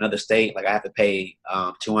licensed in another state, like I have to pay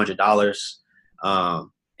 $200.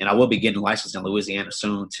 And I will be getting licensed in Louisiana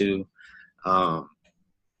soon too.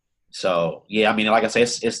 So yeah, I mean, like I say,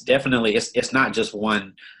 it's definitely, it's not just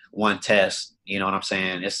one test. You know what I'm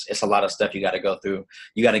saying? It's a lot of stuff you got to go through.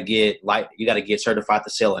 You got to get certified to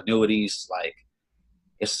sell annuities. Like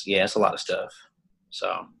it's a lot of stuff.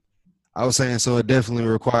 So. I was saying, so it definitely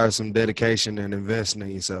requires some dedication and investing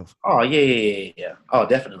in yourself. Oh yeah. Oh,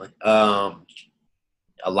 definitely. A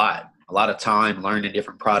lot of time learning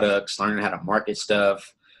different products, learning how to market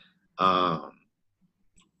stuff.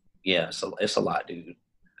 Yeah, so it's a lot, dude.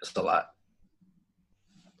 It's a lot.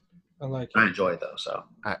 I like it. I enjoy it though. So,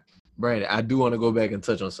 Brandon, I do want to go back and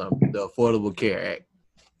touch on something, the Affordable Care Act,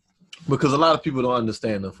 because a lot of people don't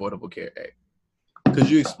understand the Affordable Care Act. Could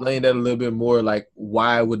you explain that a little bit more? Like,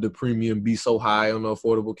 why would the premium be so high on the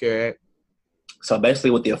Affordable Care Act? So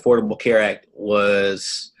basically what the Affordable Care Act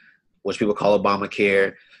was, which people call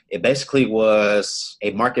Obamacare, it basically was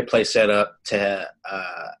a marketplace set up to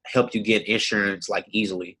help you get insurance like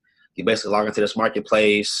easily. You basically log into this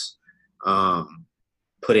marketplace,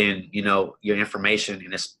 put in, your information,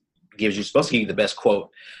 and it's supposed to give you the best quote.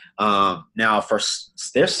 Now,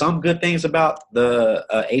 there's some good things about the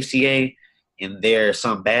ACA, and there's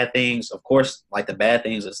some bad things. Of course, like the bad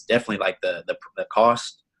things is definitely like the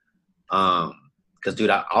cost. Because, dude,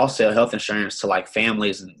 I'll sell health insurance to like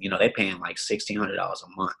families, and they paying like $1,600 a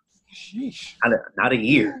month. Sheesh. Not a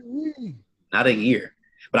year. Not a year.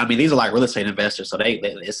 But I mean, these are like real estate investors, so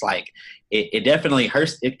it's like it definitely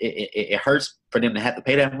hurts. It hurts for them to have to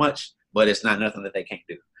pay that much, but it's not nothing that they can't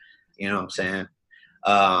do. You know what I'm saying?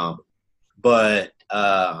 I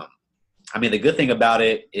mean, the good thing about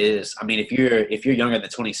it is, I mean, if you're younger than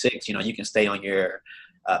 26, you can stay on your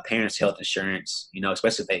parents' health insurance.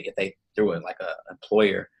 Especially if they through it like a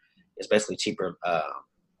employer, it's basically cheaper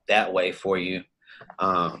that way for you.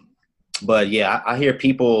 But yeah, I hear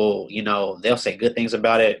people, they'll say good things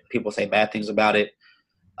about it. People say bad things about it.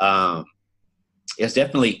 It's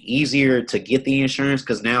definitely easier to get the insurance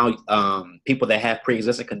because now people that have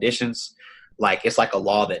pre-existing conditions, like it's like a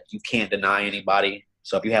law that you can't deny anybody.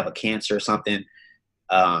 So if you have a cancer or something,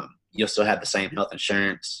 you'll still have the same health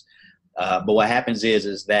insurance. But what happens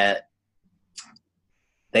is that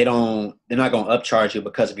they're not going to upcharge you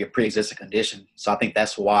because of your pre-existing condition. So I think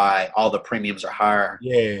that's why all the premiums are higher.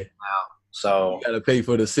 Yeah. Now. So you got to pay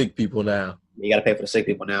for the sick people now. You got to pay for the sick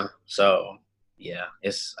people now. So yeah,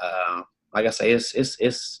 it's like I say,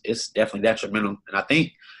 it's definitely detrimental. And I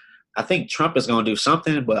think Trump is going to do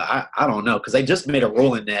something, but I don't know because they just made a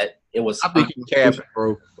ruling that it was. I think he's capping,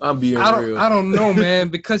 bro. I'm being real. I don't know, man,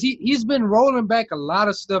 because he's been rolling back a lot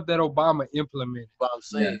of stuff that Obama implemented. But I'm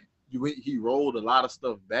saying he rolled a lot of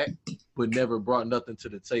stuff back, but never brought nothing to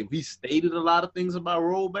the table. He stated a lot of things about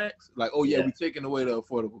rollbacks, like, "Oh yeah, we're taking away the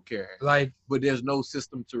Affordable Care Act." Like, but there's no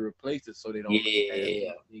system to replace it, so they don't have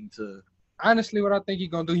anything to. Honestly, what I think he's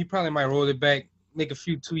gonna do, he probably might roll it back, make a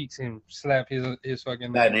few tweaks, and slap his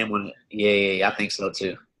fucking name on it. Yeah, I think so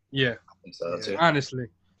too. Yeah, I think so too. Honestly,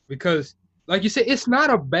 because like you said, it's not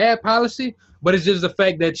a bad policy, but it's just the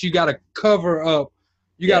fact that you gotta cover up.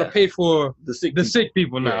 You got to pay for the sick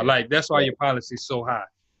people now. Yeah. Like, that's why your policy is so high.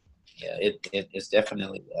 Yeah, it's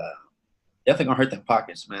definitely gonna hurt them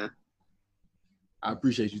pockets, man. I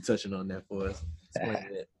appreciate you touching on that for us.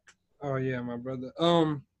 Oh yeah, my brother.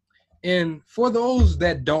 And for those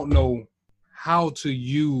that don't know how to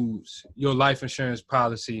use your life insurance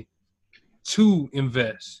policy to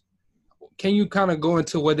invest, can you kind of go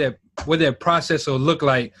into what that process will look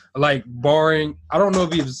like borrowing? I don't know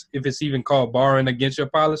if it's even called borrowing against your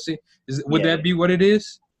policy. Would that be what it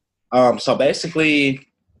is? So basically,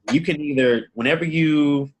 you can either, whenever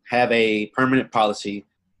you have a permanent policy,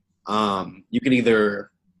 you can either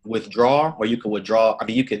withdraw or you can withdraw. I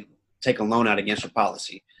mean, you can take a loan out against your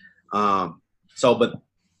policy. And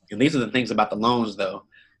these are the things about the loans, though.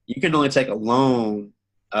 You can only take a loan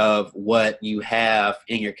of what you have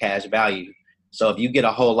in your cash value. So if you get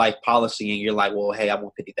a whole life policy and you're like, well, hey, I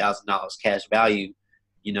want $50,000 cash value,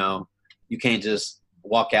 you can't just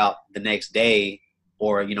walk out the next day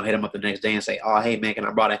or, hit them up the next day and say, oh, hey, man, can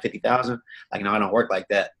I borrow that $50,000? Like, no, I don't work like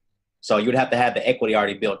that. So you would have to have the equity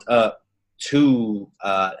already built up to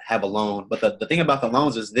have a loan. But the thing about the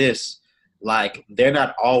loans is this, like, they're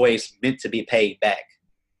not always meant to be paid back.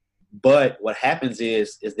 But what happens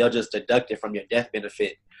is they'll just deduct it from your death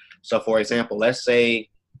benefit. So, for example, let's say,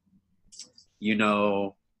 you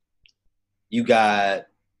got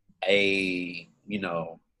a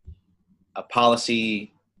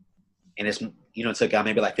policy and it's, took out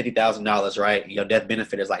maybe like $50,000, right? Your death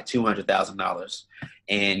benefit is like $200,000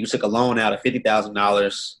 and you took a loan out of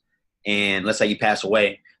 $50,000 and let's say you pass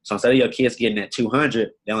away. So instead of your kids getting that $200,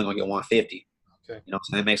 they're only gonna get $150. Okay. So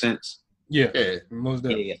that makes sense? Yeah. Most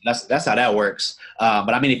definitely. Yeah. That's how that works.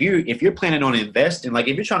 But I mean, if you're planning on investing, like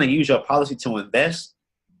if you're trying to use your policy to invest,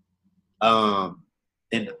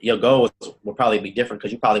 then your goals will probably be different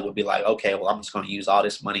because you probably would be like, okay, well, I'm just going to use all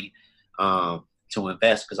this money to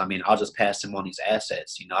invest, because I mean, I'll just pass him on these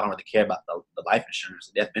assets. You know, I don't really care about the life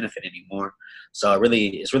insurance, the death benefit anymore. So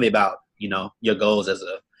it's really about, you know, your goals as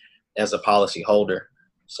a policy holder.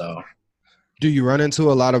 So. Do you run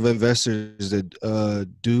into a lot of investors that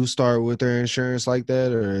do start with their insurance like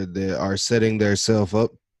that, or that are setting themselves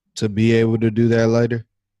up to be able to do that later?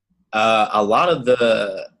 A lot of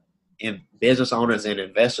the business owners and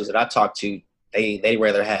investors that I talk to, they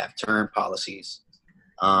rather have term policies,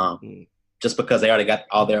 just because they already got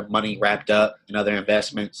all their money wrapped up in other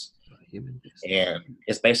investments, and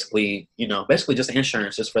it's basically just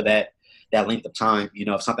insurance just for that length of time. You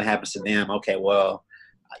know, if something happens to them, okay, well,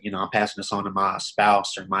 you know, I'm passing this on to my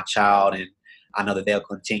spouse or my child, and I know that they'll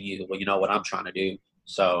continue, well, you know, what I'm trying to do.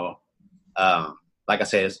 So, like I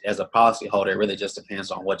said, as a policy holder, it really just depends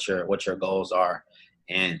on what your goals are.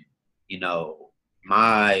 And, you know,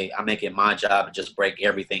 I make it my job to just break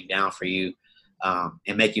everything down for you,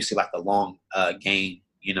 and make you see like the long game,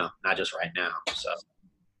 you know, not just right now. So.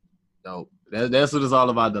 No, that's what it's all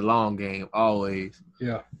about, the long game, always.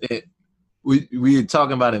 Yeah. We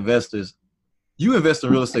talking about investors. You invest in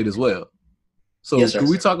real estate as well. So yes, can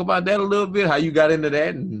we talk about that a little bit, how you got into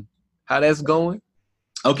that and how that's going?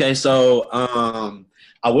 Okay, so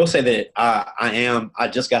I will say that I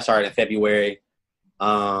just got started in February,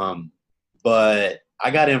 but I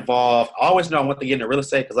got involved. I always knew I wanted to get into real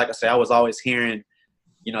estate because, like I said, I was always hearing,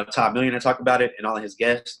 you know, Todd Millionaire talk about it and all of his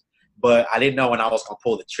guests, but I didn't know when I was going to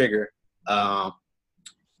pull the trigger.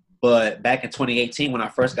 But back in 2018, when I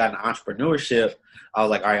first got into entrepreneurship, I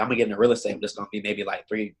was like, all right, I'm going to get into real estate. But it's going to be maybe like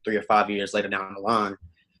three or 5 years later down the line.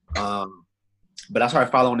 But I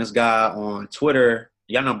started following this guy on Twitter.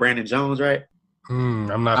 Y'all know Brandon Jones, right?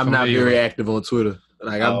 I'm not very active on Twitter.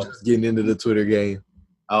 Like, I'm just getting into the Twitter game.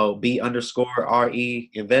 Oh, B_RE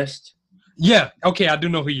invest. Yeah. Okay. I do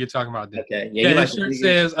know who you're talking about. Then. Okay. Yeah. His shirt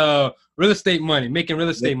says real estate money, making real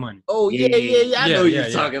estate money. Oh, yeah. I know what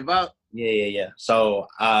you're talking about. Yeah. So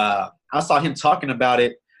I saw him talking about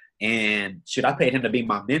it, and I paid him to be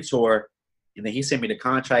my mentor, and then he sent me the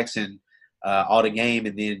contracts and all the game,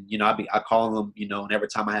 and then, you know, I call him, you know, and every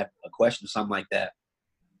time I have a question or something like that.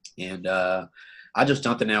 And I just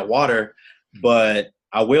jumped in that water. But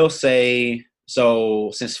I will say,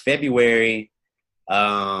 so since February,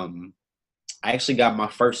 I actually got my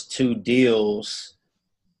first 2 deals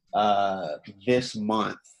this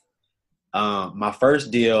month. My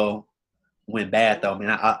first deal went bad though,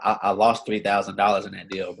 man. I lost $3,000 in that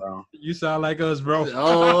deal, bro. You sound like us, bro.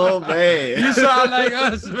 Oh man, you sound like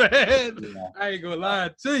us, man. Yeah. I ain't gonna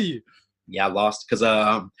lie to you. Yeah, I lost because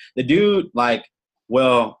the dude, like,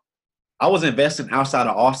 well, I was investing outside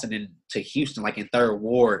of Austin into Houston, like in 3rd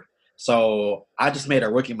Ward. So I just made a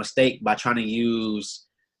rookie mistake by trying to use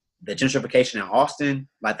the gentrification in Austin,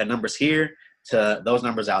 like the numbers here, to those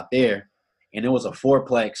numbers out there. And it was a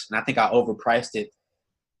 4-plex, and I think I overpriced it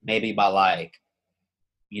maybe by like,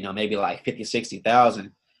 you know, maybe like 50,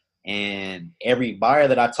 60,000. And every buyer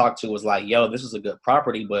that I talked to was like, yo, this is a good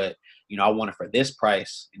property, but, you know, I want it for this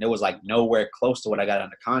price. And it was like nowhere close to what I got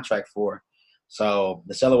under contract for. So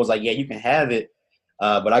the seller was like, yeah, you can have it,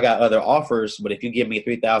 but I got other offers. But if you give me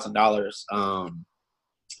 $3,000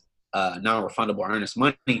 non-refundable earnest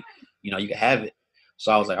money, you know, you can have it.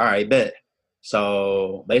 So I was like, all right, bet.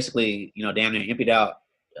 So basically, you know, damn near emptied out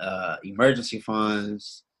emergency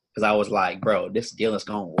funds because I was like, bro, this deal is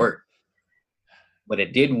going to work. But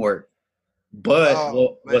it didn't work.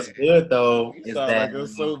 But what's good though is that like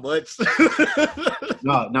so much.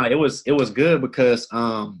 no, it was good because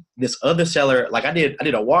this other seller, like I did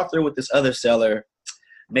a walkthrough with this other seller,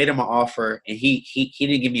 made him an offer, and he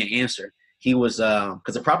didn't give me an answer. He was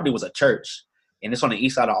because the property was a church, and it's on the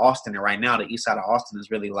east side of Austin, and right now the east side of Austin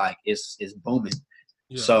is really like is booming.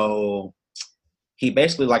 Yeah. So he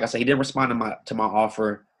basically, like I said, he didn't respond to my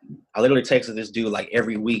offer. I literally texted this dude like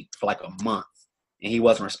every week for like a month. And he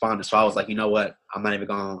wasn't responding. So I was like, you know what? I'm not even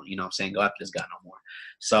going to, you know what I'm saying, go after this guy no more.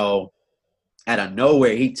 So out of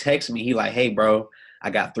nowhere, he texts me. He like, hey, bro,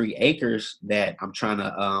 I got 3 acres that I'm trying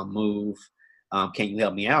to move. Can you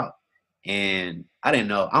help me out? And I don't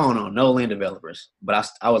know no land developers. But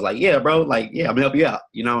I was like, yeah, bro. Like, yeah, I'm going to help you out.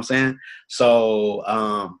 You know what I'm saying?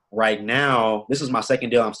 So right now, this is my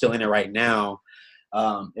second deal. I'm still in it right now.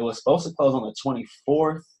 It was supposed to close on the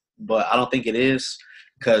 24th, but I don't think it is.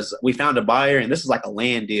 Because we found a buyer, and this is like a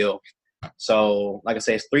land deal. So, like I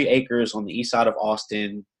say, it's 3 acres on the east side of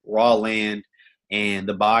Austin, raw land, and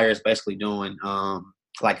the buyer is basically doing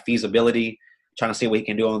like feasibility, trying to see what he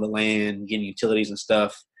can do on the land, getting utilities and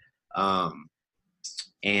stuff.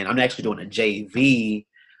 And I'm actually doing a JV.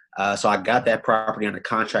 So I got that property under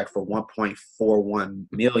contract for $1.41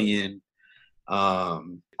 million.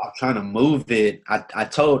 I'm trying to move it. I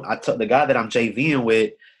told the guy that I'm JVing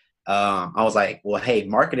with, I was like, well, hey,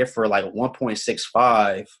 market it for like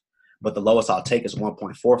 1.65, but the lowest I'll take is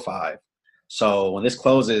 1.45. So when this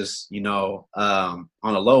closes, you know, on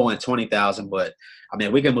the low end, 20,000, but I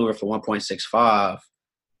mean, we can move it for 1.65.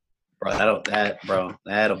 Bro,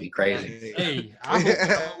 that'll be crazy. Hey, I hope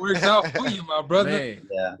it works out for you, my brother. Man,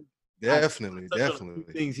 Yeah, Definitely.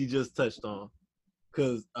 Things he just touched on,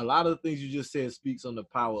 because a lot of the things you just said speaks on the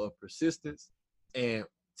power of persistence and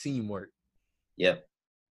teamwork. Yep.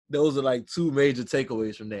 Those are like two major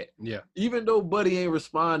takeaways from that. Yeah. Even though Buddy ain't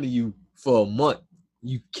respond to you for a month,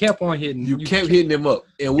 you kept on hitting. You kept hitting him up.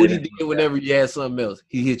 And what he did whenever you had something else,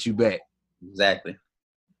 he hit you back. Exactly.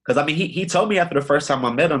 Because I mean, he told me after the first time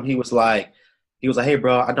I met him, he was like, hey,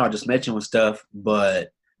 bro, I know I just met you and stuff,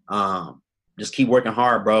 but just keep working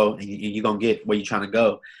hard, bro, and you're gonna get where you're trying to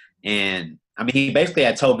go. And I mean, he basically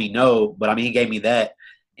had told me no, but I mean, he gave me that.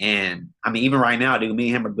 And I mean, even right now, dude, me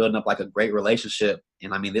and him are building up like a great relationship.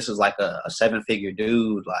 And I mean, this is like a 7-figure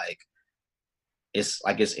dude. Like, it's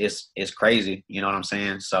crazy. You know what I'm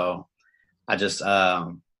saying? So I just,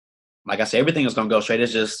 like I said, everything is going to go straight.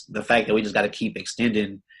 It's just the fact that we just got to keep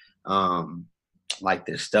extending, like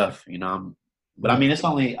this stuff, you know? But I mean, I've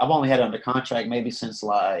only had it under contract maybe since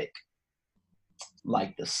like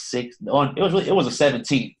the 6th. It was the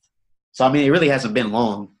 17th. So, I mean, it really hasn't been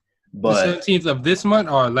long. But the 17th of this month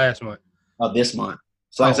or last month? Of this month.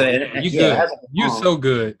 So like I said, you good. You're so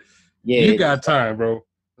good. Yeah, you got time, bro.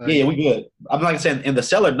 Yeah, we good. I'm like I said, and the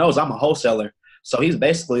seller knows I'm a wholesaler, so he's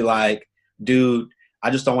basically like, dude,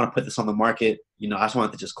 I just don't want to put this on the market. You know, I just want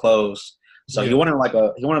it to just close. So he wanted like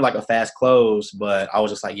a fast close, but I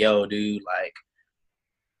was just like, yo, dude, like,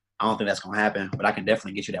 I don't think that's gonna happen, but I can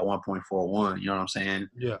definitely get you that 1.41. You know what I'm saying?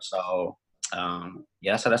 Yeah. So,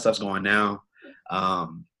 that's how that stuff's going now.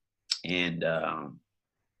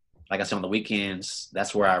 Like I said, on the weekends,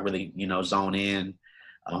 that's where I really, you know, zone in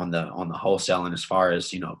on the wholesaling as far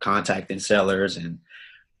as, you know, contacting sellers and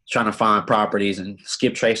trying to find properties and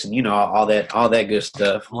skip tracing, you know, all that good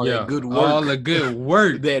stuff. All that good work. All the good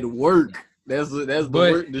work. That work. That's the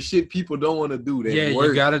work, the shit people don't want to do. Work.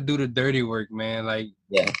 You gotta do the dirty work, man. Like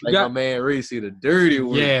my man Ray said, the dirty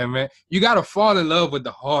work. Yeah, man. You gotta fall in love with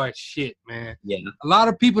the hard shit, man. Yeah. A lot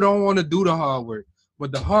of people don't want to do the hard work.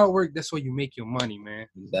 But the hard work, that's where you make your money, man.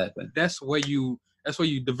 Exactly. That's where you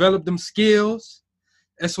develop them skills.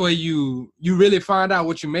 That's where you really find out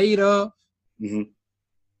what you're made of. Mm-hmm.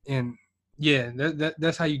 And yeah,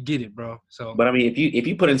 that's how you get it, bro. So, but I mean, if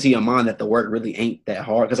you put into your mind that the work really ain't that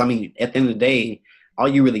hard, because I mean, at the end of the day, all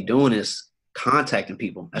you really doing is contacting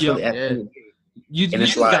people. That's really you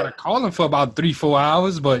just gotta call them for about 3-4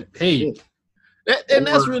 hours. But hey,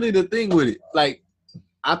 that's really the thing with it. Like,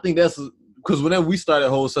 I think that's. Because whenever we started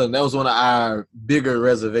wholesaling, that was one of our bigger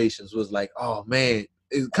reservations was like, oh, man,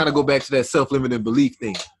 it kind of go back to that self-limiting belief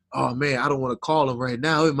thing. Oh, man, I don't want to call them right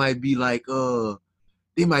now. It might be like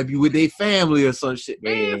they might be with their family or some shit.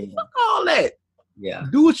 Man, fuck all that. Yeah.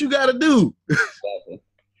 Do what you got to do. Exactly.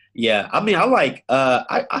 Yeah. I mean, I like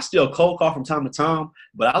I still cold call from time to time,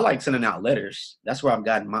 but I like sending out letters. That's where I've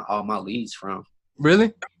gotten all my leads from.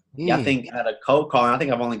 Really? Yeah, I think at a cold call, I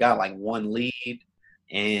think I've only got like one lead.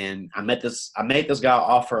 And I made this guy an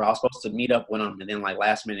offer. I was supposed to meet up with him, and then like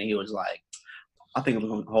last minute, he was like, "I think I'm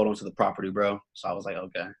gonna hold on to the property, bro." So I was like,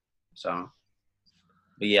 "Okay." So,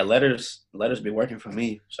 but yeah, letters be working for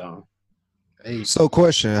me. So, So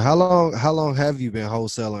question: How long have you been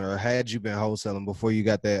wholesaling, or had you been wholesaling before you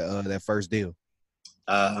got that first deal?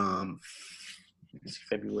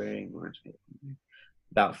 February, March,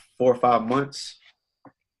 about 4 or 5 months.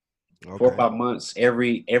 Okay. 4 or 5 months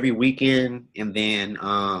every weekend, and then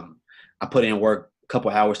I put in work a couple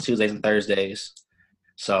hours Tuesdays and Thursdays.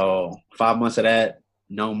 So 5 months of that,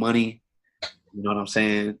 no money. You know what I'm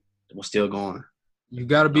saying? We're still going. You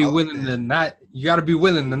gotta be willing to not. You gotta be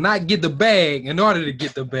willing to not get the bag in order to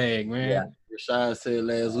get the bag, man. Yeah. Rashad said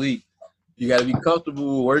last week, you gotta be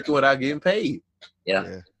comfortable working without getting paid.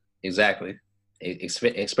 Yeah. Exactly.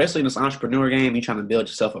 Especially in this entrepreneur game, you're trying to build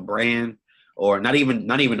yourself a brand. Or not even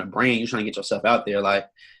a brand, you're trying to get yourself out there. Like,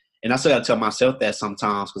 and I still gotta tell myself that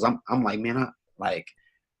sometimes, because I'm like, man, I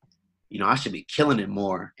should be killing it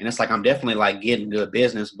more. And it's like I'm definitely like getting good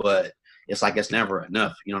business, but it's like it's never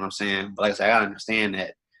enough. You know what I'm saying? But like I said, I gotta understand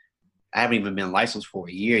that I haven't even been licensed for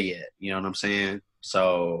a year yet. You know what I'm saying?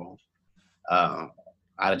 So I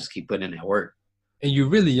just keep putting in that work. And you're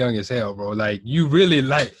really young as hell, bro. Like you really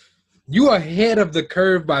you are ahead of the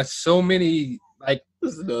curve by so many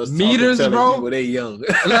meters, bro. They young.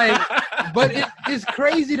 But it's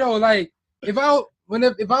crazy though. Like if I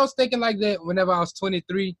was thinking like that whenever I was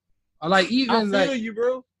 23, Like even I feel like you,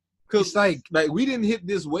 bro. Cause it's like we didn't hit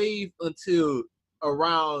this wave until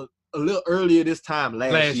around a little earlier this time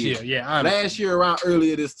last year. Yeah, honestly. Last year around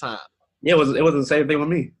earlier this time. Yeah, it was the same thing with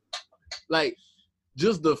me. Like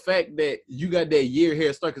just the fact that you got that year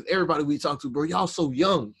head start, because everybody we talk to, bro, y'all so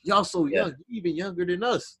young. Y'all so young. You're even younger than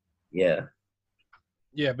us. Yeah.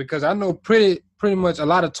 Yeah, because I know pretty much a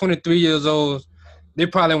lot of 23 years olds, they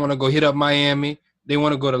probably want to go hit up Miami. They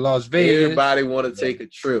want to go to Las Vegas. Everybody want to take a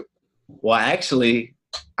trip. Well, actually,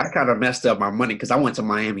 I kind of messed up my money because I went to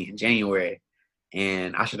Miami in January,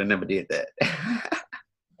 and I should have never did that.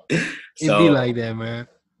 It'd be like that, man.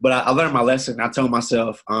 But I learned my lesson. I told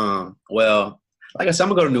myself, well, like I said, I'm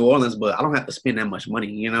gonna go to New Orleans, but I don't have to spend that much money,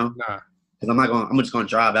 you know? Nah. Because I'm just gonna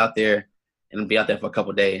drive out there and be out there for a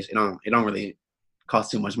couple of days. It don't really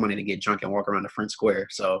cost too much money to get drunk and walk around the French Square.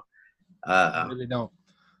 So, really don't.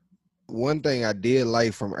 One thing I did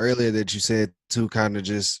like from earlier that you said too, kind of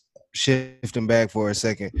just shifting back for a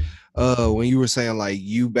second, when you were saying like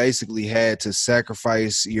you basically had to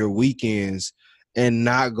sacrifice your weekends and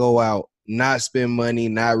not go out, not spend money,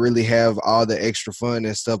 not really have all the extra fun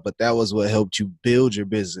and stuff, but that was what helped you build your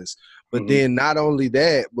business. But then not only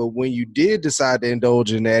that, but when you did decide to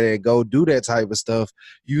indulge in that and go do that type of stuff,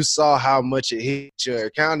 you saw how much it hit your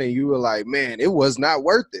account and you were like, man, it was not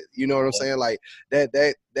worth it. You know what I'm saying? Like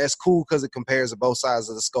that's cool because it compares to both sides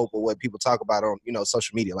of the scope of what people talk about on,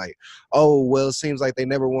 social media. Like, oh, well, it seems like they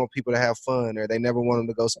never want people to have fun or they never want them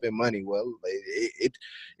to go spend money. Well,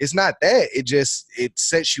 it's not that. It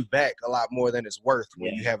sets you back a lot more than it's worth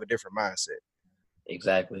when you have a different mindset.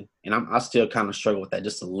 Exactly. And I still kind of struggle with that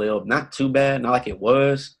just a little, not too bad, not like it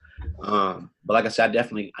was. But like I said, I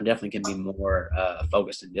definitely can be more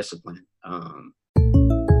focused and disciplined.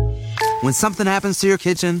 When something happens to your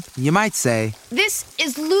kitchen, you might say, "This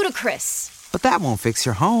is ludicrous." But that won't fix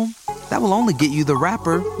your home. That will only get you the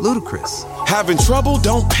rapper, Ludacris. Having trouble?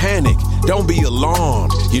 Don't panic. Don't be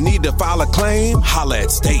alarmed. You need to file a claim? Holla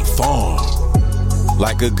at State Farm.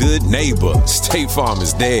 Like a good neighbor, State Farm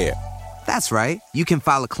is there. That's right. You can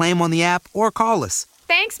file a claim on the app or call us.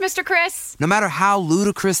 Thanks, Mr. Chris. No matter how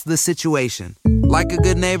ludicrous the situation, like a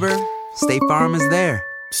good neighbor, State Farm is there.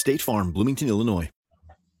 State Farm, Bloomington, Illinois.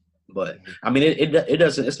 But I mean, it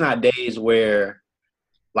doesn't. It's not days where,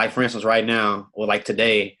 like for instance, right now or like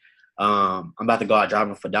today, I'm about to go out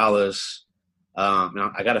driving for dollars.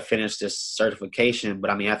 I got to finish this certification,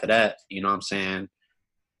 but I mean after that, you know what I'm saying,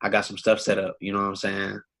 I got some stuff set up. You know what I'm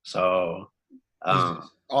saying, so.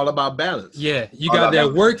 All about balance. Yeah, you got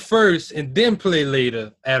that work first and then play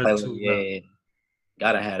later attitude. Yeah,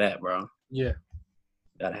 gotta have that, bro. Yeah,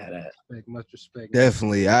 gotta have that. Much respect.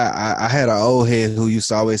 Definitely. I had an old head who used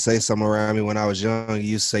to always say something around me when I was young. He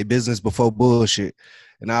used to say business before bullshit.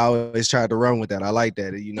 And I always tried to run with that. I like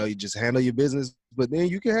that. You just handle your business, but then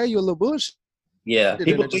you can have your little bullshit. Yeah,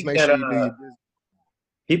 people think that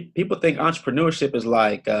people think entrepreneurship is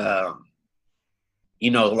like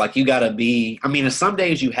like you gotta be, I mean, some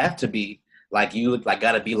days you have to be like,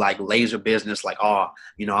 gotta be like laser business, like, I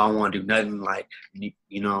don't want to do nothing, like,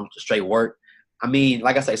 straight work. I mean,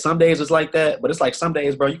 like I say, some days it's like that, but it's like some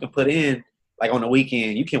days, bro, you can put in, like on the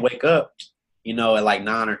weekend, you can wake up, at like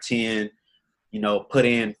 9 or 10, put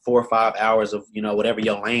in 4 or 5 hours of, whatever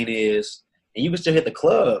your lane is, and you can still hit the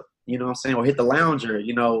club, you know what I'm saying, or hit the lounger,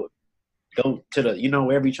 go to the,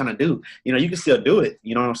 wherever you're trying to do, you can still do it,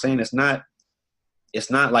 you know what I'm saying? It's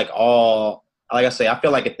not like all, like I say, I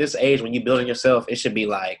feel like at this age when you're building yourself, it should be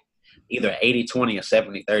like either 80-20 or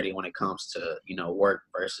 70-30 when it comes to, work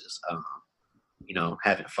versus,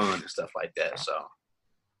 having fun and stuff like that. So,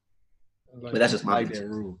 but that's just my I like that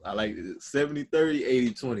rule. I like it.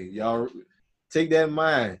 70-30, 80-20. Y'all take that in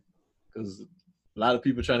mind because a lot of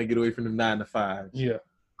people trying to get away from the 9 to 5. Yeah.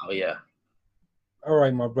 Oh, yeah. All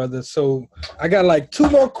right, my brother. So I got like 2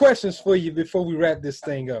 more questions for you before we wrap this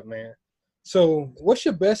thing up, man. So what's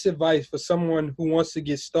your best advice for someone who wants to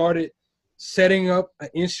get started setting up an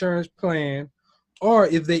insurance plan, or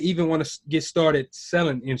if they even want to get started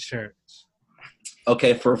selling insurance?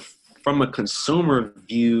 Okay, from a consumer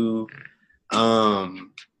view,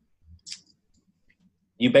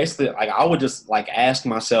 you basically, like, I would just like ask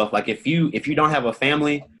myself, like, if you don't have a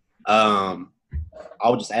family, I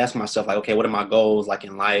would just ask myself, like, okay, what are my goals like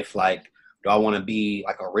in life? Like, do I want to be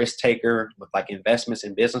like a risk taker with like investments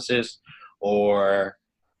in businesses? Or,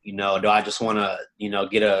 do I just want to,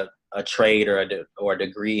 get a trade or a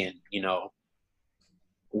degree and,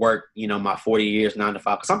 work, my 40 years, 9 to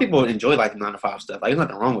 5. Some people enjoy like 9 to 5 stuff. Like, there's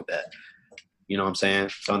nothing wrong with that. You know what I'm saying?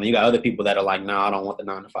 So then you got other people that are like, no, I don't want the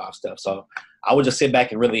 9 to 5 stuff. So I would just sit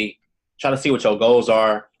back and really try to see what your goals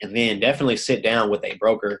are, and then definitely sit down with a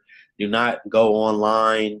broker. Do not go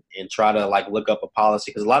online and try to like look up a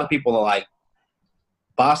policy, because a lot of people are like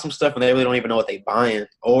buy some stuff and they really don't even know what they're buying,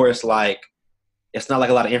 or it's like it's not like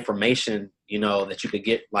a lot of information, you know, that you could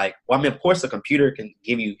get. Like, well, I mean, of course, the computer can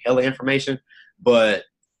give you hella information, but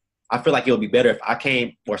I feel like it would be better if I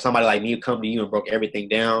came or somebody like me come to you and broke everything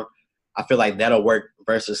down. I feel like that'll work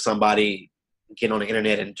versus somebody getting on the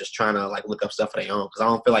internet and just trying to like look up stuff for their own. Because I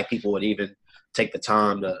don't feel like people would even take the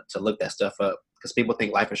time to look that stuff up, because people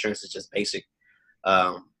think life insurance is just basic.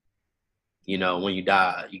 You know, when you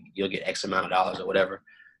die, you'll get X amount of dollars or whatever.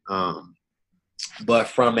 But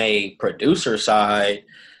from a producer side,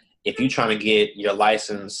 if you're trying to get your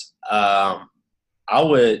license, I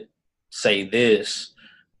would say this.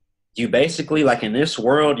 You basically, like in this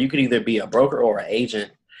world, you could either be a broker or an agent.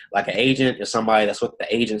 Like an agent is somebody that's with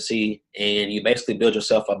the agency, and you basically build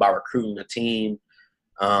yourself up by recruiting a team,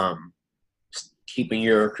 keeping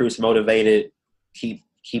your recruits motivated, keep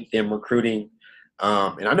them recruiting.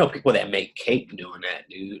 And I know people that make cake doing that,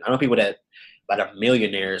 dude. I know people that are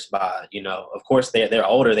millionaires by, you know, of course they're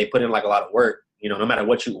older. They put in like a lot of work. You know, no matter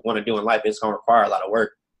what you want to do in life, it's going to require a lot of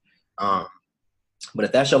work. But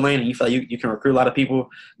if that's your lane and you feel like you can recruit a lot of people,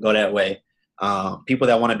 go that way. People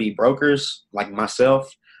that want to be brokers, like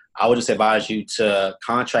myself, I would just advise you to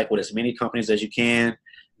contract with as many companies as you can,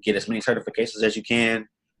 get as many certifications as you can.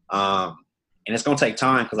 And it's going to take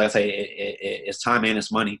time because, like I say, it's time and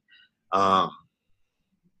it's money. And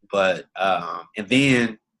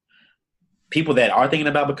then people that are thinking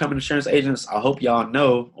about becoming insurance agents, I hope y'all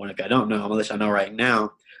know, or if y'all don't know, I'm going to let y'all know right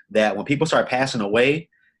now, that when people start passing away,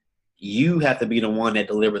 you have to be the one that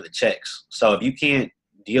deliver the checks. So if you can't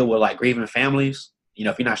deal with like grieving families, you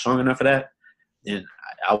know, if you're not strong enough for that, then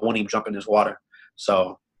I won't even jump in this water.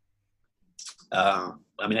 So, I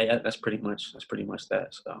mean, that's pretty much that.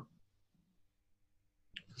 So,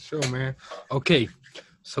 sure, man. Okay,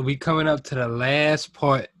 so we coming up to the last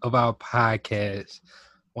part of our podcast.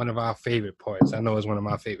 One of our favorite parts. I know it's one of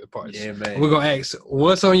my favorite parts. Yeah, man. We're gonna ask,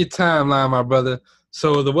 what's on your timeline, my brother?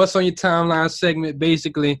 So the what's on your timeline segment,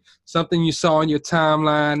 basically something you saw on your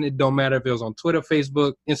timeline. It don't matter if it was on Twitter,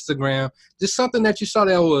 Facebook, Instagram, just something that you saw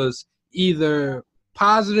that was either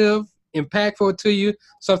positive, impactful to you,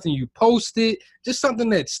 something you posted, just something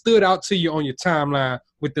that stood out to you on your timeline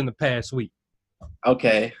within the past week.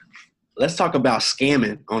 Okay, let's talk about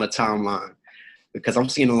scamming on a timeline, because I'm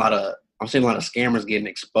seeing a lot of scammers getting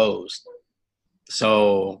exposed.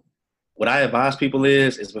 So what I advise people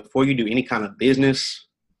is before you do any kind of business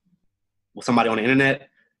with somebody on the internet,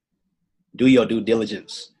 do your due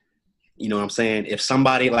diligence. You know what I'm saying? If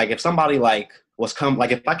I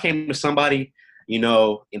came to somebody, you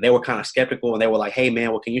know, and they were kind of skeptical and they were like, hey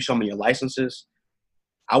man, well, can you show me your licenses?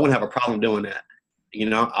 I wouldn't have a problem doing that. You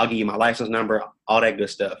know, I'll give you my license number, all that good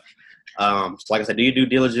stuff. So like I said, do your due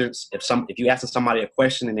diligence. If you ask somebody a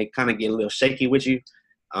question and they kind of get a little shaky with you,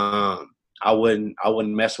 I wouldn't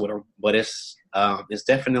mess with them. But it's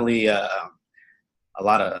definitely a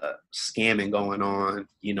lot of scamming going on,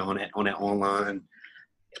 you know, on that online,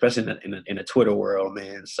 especially in the Twitter world,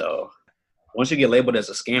 man. So once you get labeled as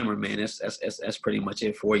a scammer, man, that's pretty much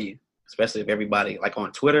it for you. Especially if everybody like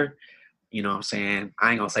on Twitter, you know what I'm saying?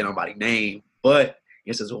 I ain't gonna say nobody's name, but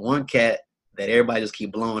this is one cat that everybody just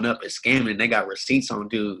keep blowing up as scamming. They got receipts on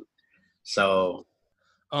dude. So,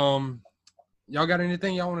 y'all got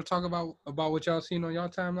anything y'all want to talk about what y'all seen on y'all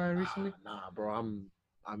timeline recently? Nah, bro.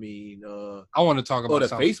 I want to talk about the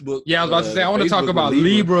something. Facebook. Yeah, I was about to say I want to talk about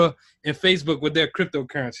Libra and Facebook with their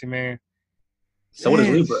cryptocurrency, man. So what is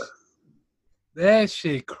Libra? That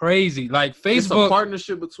shit crazy. Like Facebook, it's a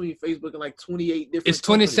partnership between Facebook and like 28 different. It's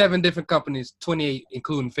 27 different companies, 28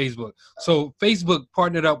 including Facebook. So Facebook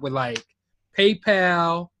partnered up with like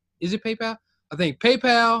PayPal. Is it PayPal? I think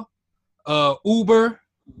PayPal, Uber.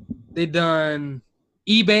 They done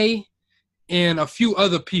eBay and a few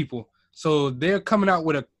other people. So they're coming out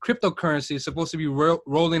with a cryptocurrency. It's supposed to be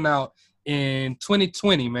rolling out in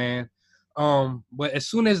 2020, man. But as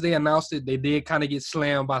soon as they announced it, they did kind of get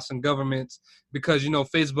slammed by some governments because, you know,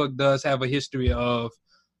 Facebook does have a history of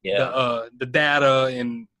the data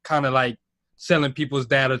and kind of like selling people's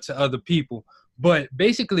data to other people. But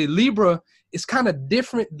basically, Libra is kind of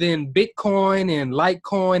different than Bitcoin and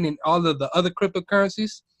Litecoin and all of the other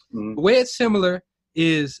cryptocurrencies. Mm-hmm. The way it's similar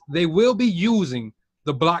is they will be using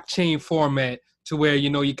the blockchain format to where, you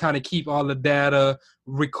know, you kind of keep all the data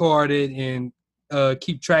recorded and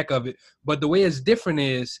keep track of it. But the way it's different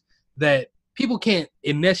is that people can't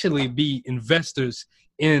initially be investors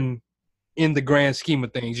in the grand scheme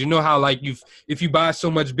of things. You know how like if you buy so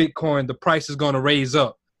much Bitcoin, the price is going to raise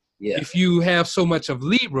up. Yeah. If you have so much of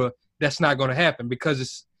Libra, that's not going to happen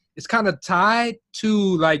because it's kind of tied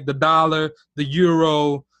to like the dollar, the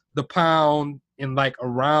euro, the pound, and like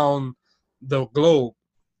around the globe.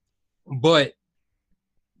 But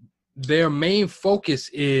their main focus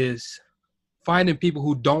is finding people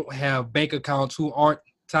who don't have bank accounts, who aren't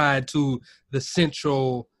tied to the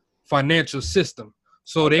central financial system.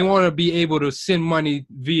 So they want to be able to send money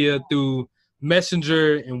through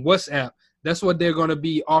Messenger and WhatsApp. That's what they're going to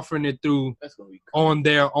be offering it through on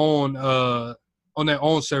their own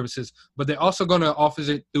services. But they're also going to offer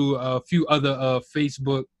it through a few other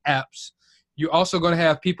Facebook apps. You're also going to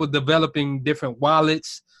have people developing different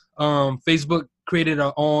wallets. Facebook created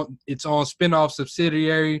its own spin-off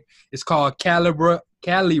subsidiary. It's called Calibra.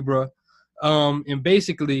 And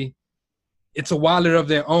basically, it's a wallet of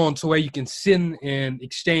their own to where you can send and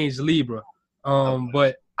exchange Libra.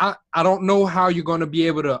 But I don't know how you're going to be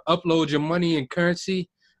able to upload your money in currency.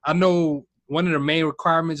 I know one of the main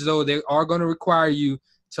requirements, though, they are going to require you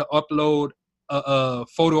to upload a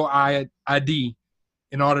photo ID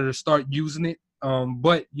in order to start using it.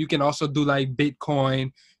 But you can also do like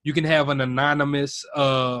Bitcoin. You can have an anonymous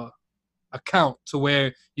account to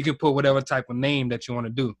where you can put whatever type of name that you want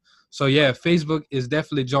to do. So yeah, Facebook is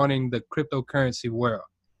definitely joining the cryptocurrency world.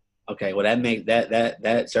 Okay, well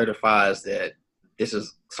that certifies that this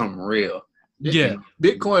is something real. Yeah.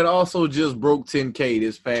 Bitcoin also just broke 10K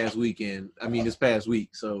this past week.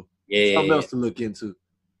 So something else to look into.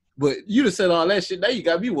 But you just said all that shit. Now you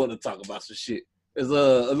got me wanting to talk about some shit. There's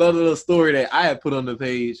another little story that I had put on the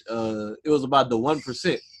page. It was about the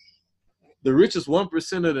 1%. The richest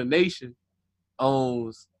 1% of the nation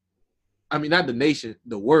owns, not the nation,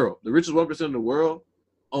 the world. The richest 1% of the world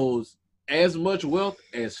owns as much wealth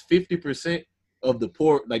as 50% of the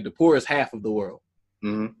poor, like the poorest half of the world.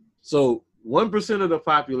 Mm-hmm. So 1% of the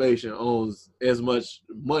population owns as much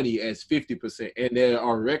money as 50%. And there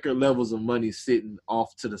are record levels of money sitting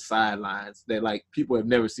off to the sidelines that like people have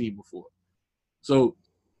never seen before. So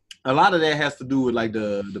a lot of that has to do with like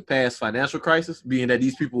the past financial crisis, being that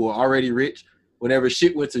these people were already rich. Whenever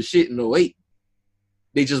shit went to shit in 2008,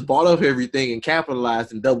 they just bought up everything and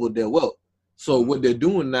capitalized and doubled their wealth. So what they're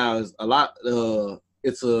doing now is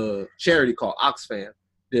it's a charity called Oxfam.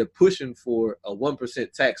 They're pushing for a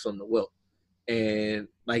 1% tax on the wealth. And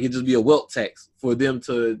like it just be a wealth tax for them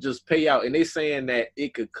to just pay out. And they saying that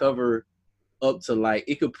it could cover up to like,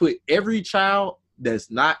 it could put every child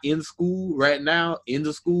that's not in school right now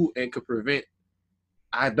into school and could prevent,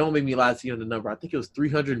 don't make me lie to you on the number, I think it was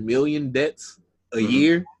 300 million deaths a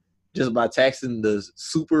year just by taxing the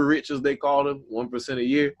super rich, as they call them, 1% a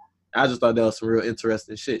year. I just thought that was some real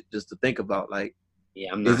interesting shit just to think about. Like,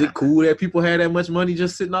 is it cool that people have that much money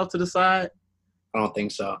just sitting off to the side? I don't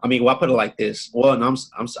think so. I mean, well, I put it like this. Well, and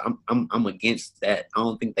I'm against that. I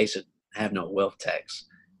don't think they should have no wealth tax.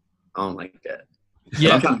 I don't like that.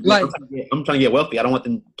 Yeah, I'm trying to get wealthy. I don't want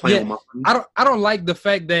them playing with my money. I don't like the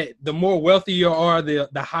fact that the more wealthy you are, the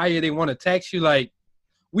higher they want to tax you. Like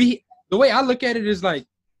the way I look at it is like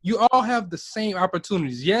you all have the same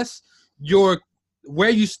opportunities. Yes, where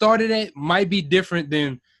you started at might be different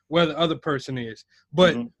than where the other person is,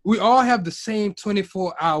 but we all have the same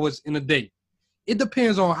 24 hours in a day. It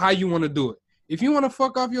depends on how you want to do it. If you want to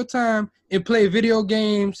fuck off your time and play video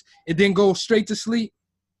games and then go straight to sleep,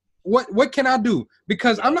 what can I do?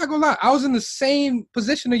 Because I'm not gonna lie, I was in the same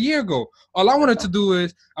position a year ago. All I wanted to do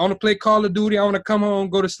is I want to play Call of Duty, I want to come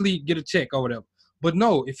home, go to sleep, get a check or whatever. But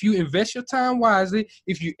no, if you invest your time wisely,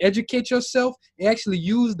 if you educate yourself and actually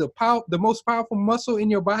use the most powerful muscle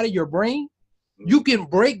in your body, your brain, you can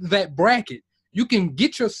break that bracket. You can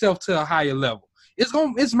get yourself to a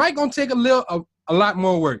gonna take a lot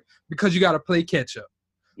more work because you got to play catch up.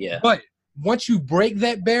 Yeah. But once you break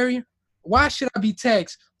that barrier, why should I be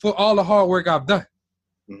taxed for all the hard work I've done?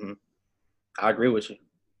 Mm-hmm. I agree with you.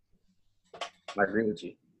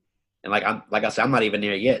 And like I said, I'm not even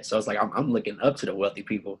there yet. So it's like I'm looking up to the wealthy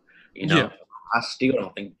people. You know, I still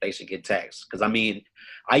don't think they should get taxed. Because I mean,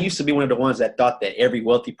 I used to be one of the ones that thought that every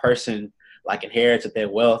wealthy person like inherited their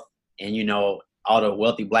wealth, and you know, all the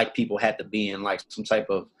wealthy black people had to be in like some type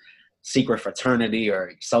of secret fraternity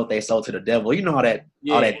or sold they sold to the devil. You know all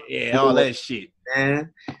that shit,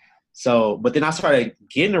 man. So, but then I started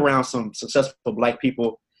getting around some successful black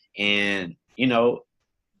people, and you know,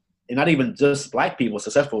 and not even just black people,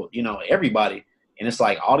 successful, you know, everybody. And it's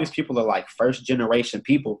like all these people are like first generation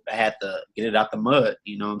people that had to get it out the mud.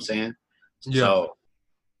 You know what I'm saying? Yeah. So,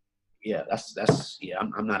 yeah, that's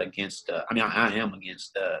I'm not against. I am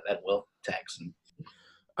against that wealth tax.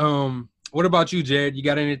 What about you, Jared? You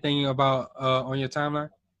got anything about on your timeline?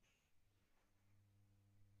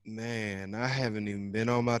 Man, I haven't even been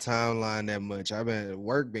on my timeline that much. I've been at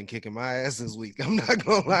work, been kicking my ass this week. I'm not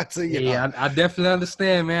gonna lie to you. Yeah, I definitely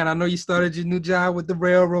understand, man. I know you started your new job with the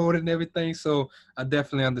railroad and everything, so I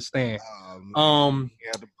definitely understand. You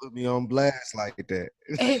have to put me on blast like that.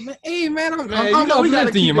 Hey, man, I'm we gotta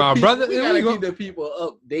uplifting you, my brother. We gotta keep the people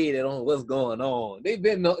updated on what's going on. They've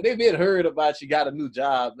been heard about you got a new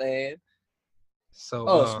job, man.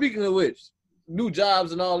 So, speaking of which, new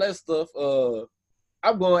jobs and all that stuff.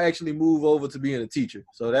 I'm gonna actually move over to being a teacher,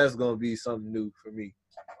 so that's gonna be something new for me.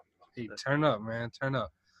 Hey, turn up, man, turn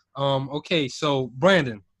up. Okay, so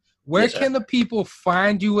Brandon, where can the people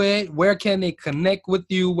find you at? Where can they connect with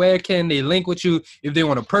you? Where can they link with you if they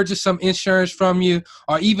want to purchase some insurance from you,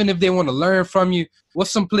 or even if they want to learn from you? What's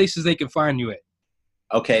some places they can find you at?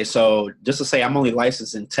 Okay, so just to say, I'm only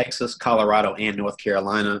licensed in Texas, Colorado, and North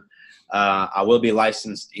Carolina. I will be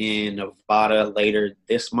licensed in Nevada later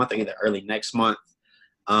this month, or either early next month.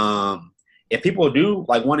 If people do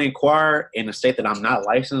want to inquire in a state that I'm not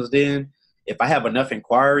licensed in, if I have enough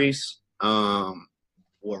inquiries,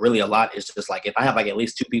 really a lot is just if I have at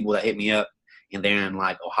least 2 people that hit me up and they're in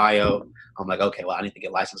Ohio, I'm like, okay, well, I need to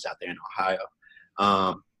get licensed out there in Ohio.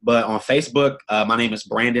 But on Facebook, my name is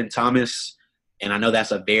Brandon Thomas, and I know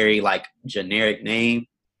that's a very generic name.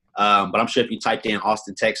 But I'm sure if you typed in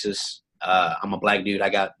Austin, Texas, I'm a black dude. I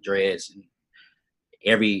got dreads, and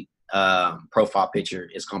every profile picture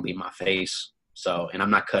is gonna be my face. So, and I'm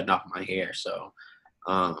not cutting off my hair. So,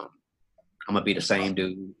 I'm gonna be the same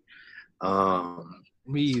dude.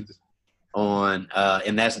 Me either. And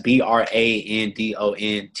that's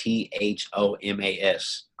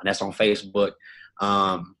BrandonThomas, and that's on Facebook.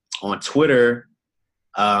 On Twitter,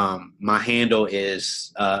 my handle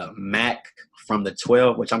is Mac from the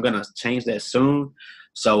 12, which I'm gonna change that soon.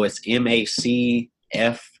 So it's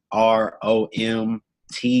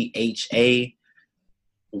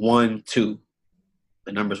MacFromTha12.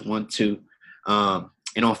 The number's 12.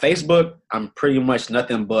 And on Facebook, I'm pretty much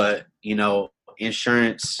nothing but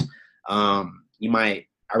insurance. I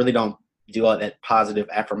really don't do all that positive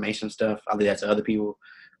affirmation stuff. I leave that to other people.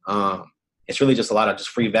 It's really just a lot of just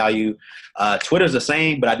free value. Twitter's the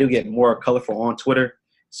same, but I do get more colorful on Twitter.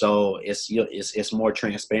 So it's more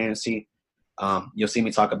transparency. You'll see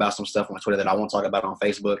me talk about some stuff on Twitter that I won't talk about on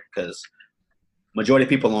Facebook, because majority of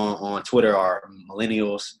people on Twitter are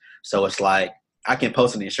millennials. So it's I can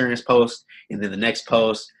post an insurance post, and then the next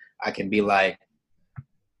post I can be like,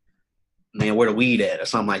 man, where the weed at, or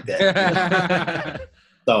something like that.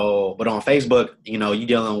 So, but on Facebook, you're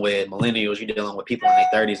dealing with millennials, you're dealing with people in their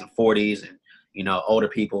 30s and 40s, and older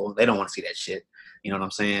people. They don't want to see that shit. You know what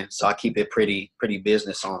I'm saying? So I keep it pretty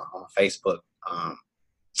business on Facebook.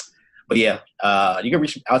 But yeah, you can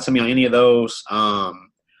reach out to me on any of those. My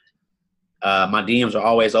DMs are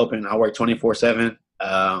always open. I work 24/7.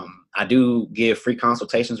 I do give free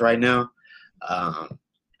consultations right now,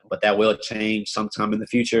 but that will change sometime in the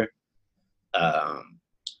future. But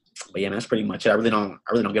yeah, man, that's pretty much it. I really don't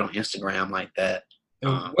get on Instagram like that.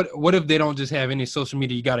 What if they don't just have any social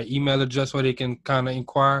media? You got an email address where they can kind of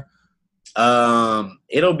inquire?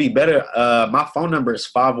 It'll be better. My phone number is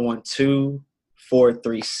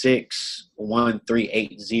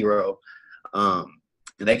 512-436-1380.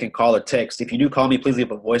 And they can call or text. If you do call me, please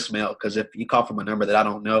leave a voicemail, because if you call from a number that I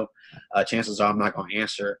don't know, chances are I'm not going to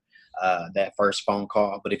answer that first phone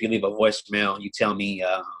call. But if you leave a voicemail and you tell me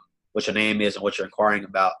what your name is and what you're inquiring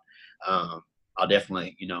about, I'll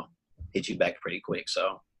definitely, hit you back pretty quick.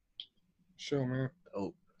 So, sure, man.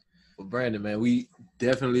 Oh, well, Brandon, man, we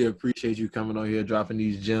definitely appreciate you coming on here, dropping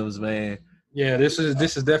these gems, man. Yeah, this is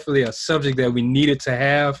definitely a subject that we needed to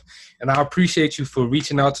have, and I appreciate you for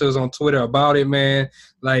reaching out to us on Twitter about it, man.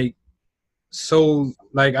 I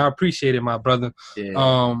appreciate it, my brother.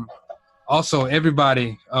 Yeah. Also,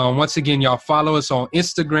 everybody, once again, y'all follow us on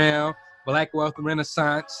Instagram, Black Wealth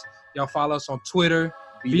Renaissance. Y'all follow us on Twitter,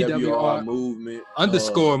 BWR movement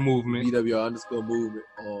 _movement. BWR _movement.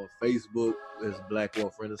 On Facebook is Black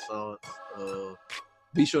Wealth Renaissance.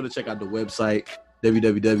 Be sure to check out the website,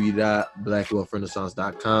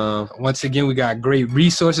 www.blackwealthrenaissance.com. Once again, we got great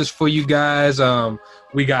resources for you guys.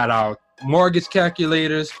 We got our mortgage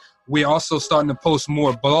calculators. We're also starting to post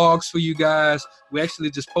more blogs for you guys. We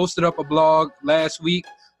actually just posted up a blog last week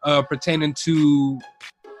pertaining to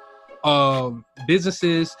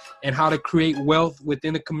businesses and how to create wealth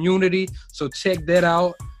within the community. So check that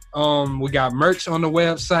out. We got merch on the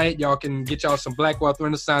website. Y'all can get y'all some Black Wealth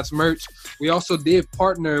Renaissance merch. We also did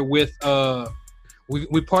partner with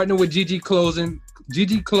we partnered with GG Clothing,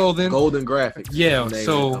 Golden Graphics. Yeah,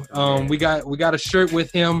 so we got a shirt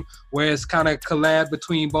with him where it's kind of collab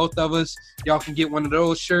between both of us. Y'all can get one of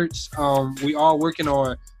those shirts. We are working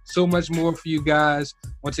on so much more for you guys.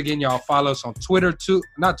 Once again, y'all follow us on Twitter too.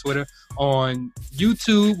 Not Twitter, on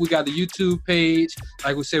YouTube. We got the YouTube page.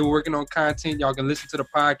 Like we said, we're working on content. Y'all can listen to the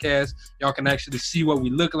podcast. Y'all can actually see what we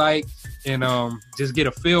look like and just get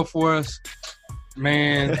a feel for us.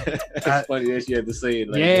 Man. It's funny that you had to say it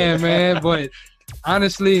like yeah, that. man. But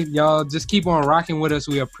honestly, y'all just keep on rocking with us.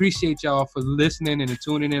 We appreciate y'all for listening and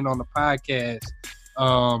tuning in on the podcast.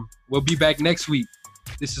 We'll be back next week.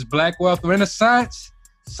 This is Black Wealth Renaissance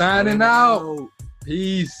signing out.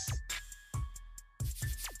 Peace.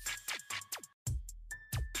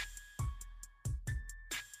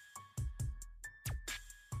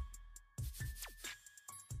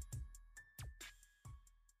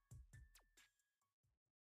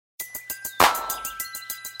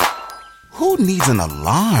 Who needs an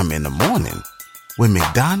alarm in the morning when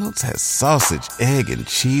McDonald's has sausage, egg, and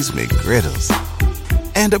cheese McGriddles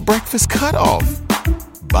and a breakfast cutoff?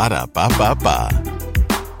 Ba-da-ba-ba-ba.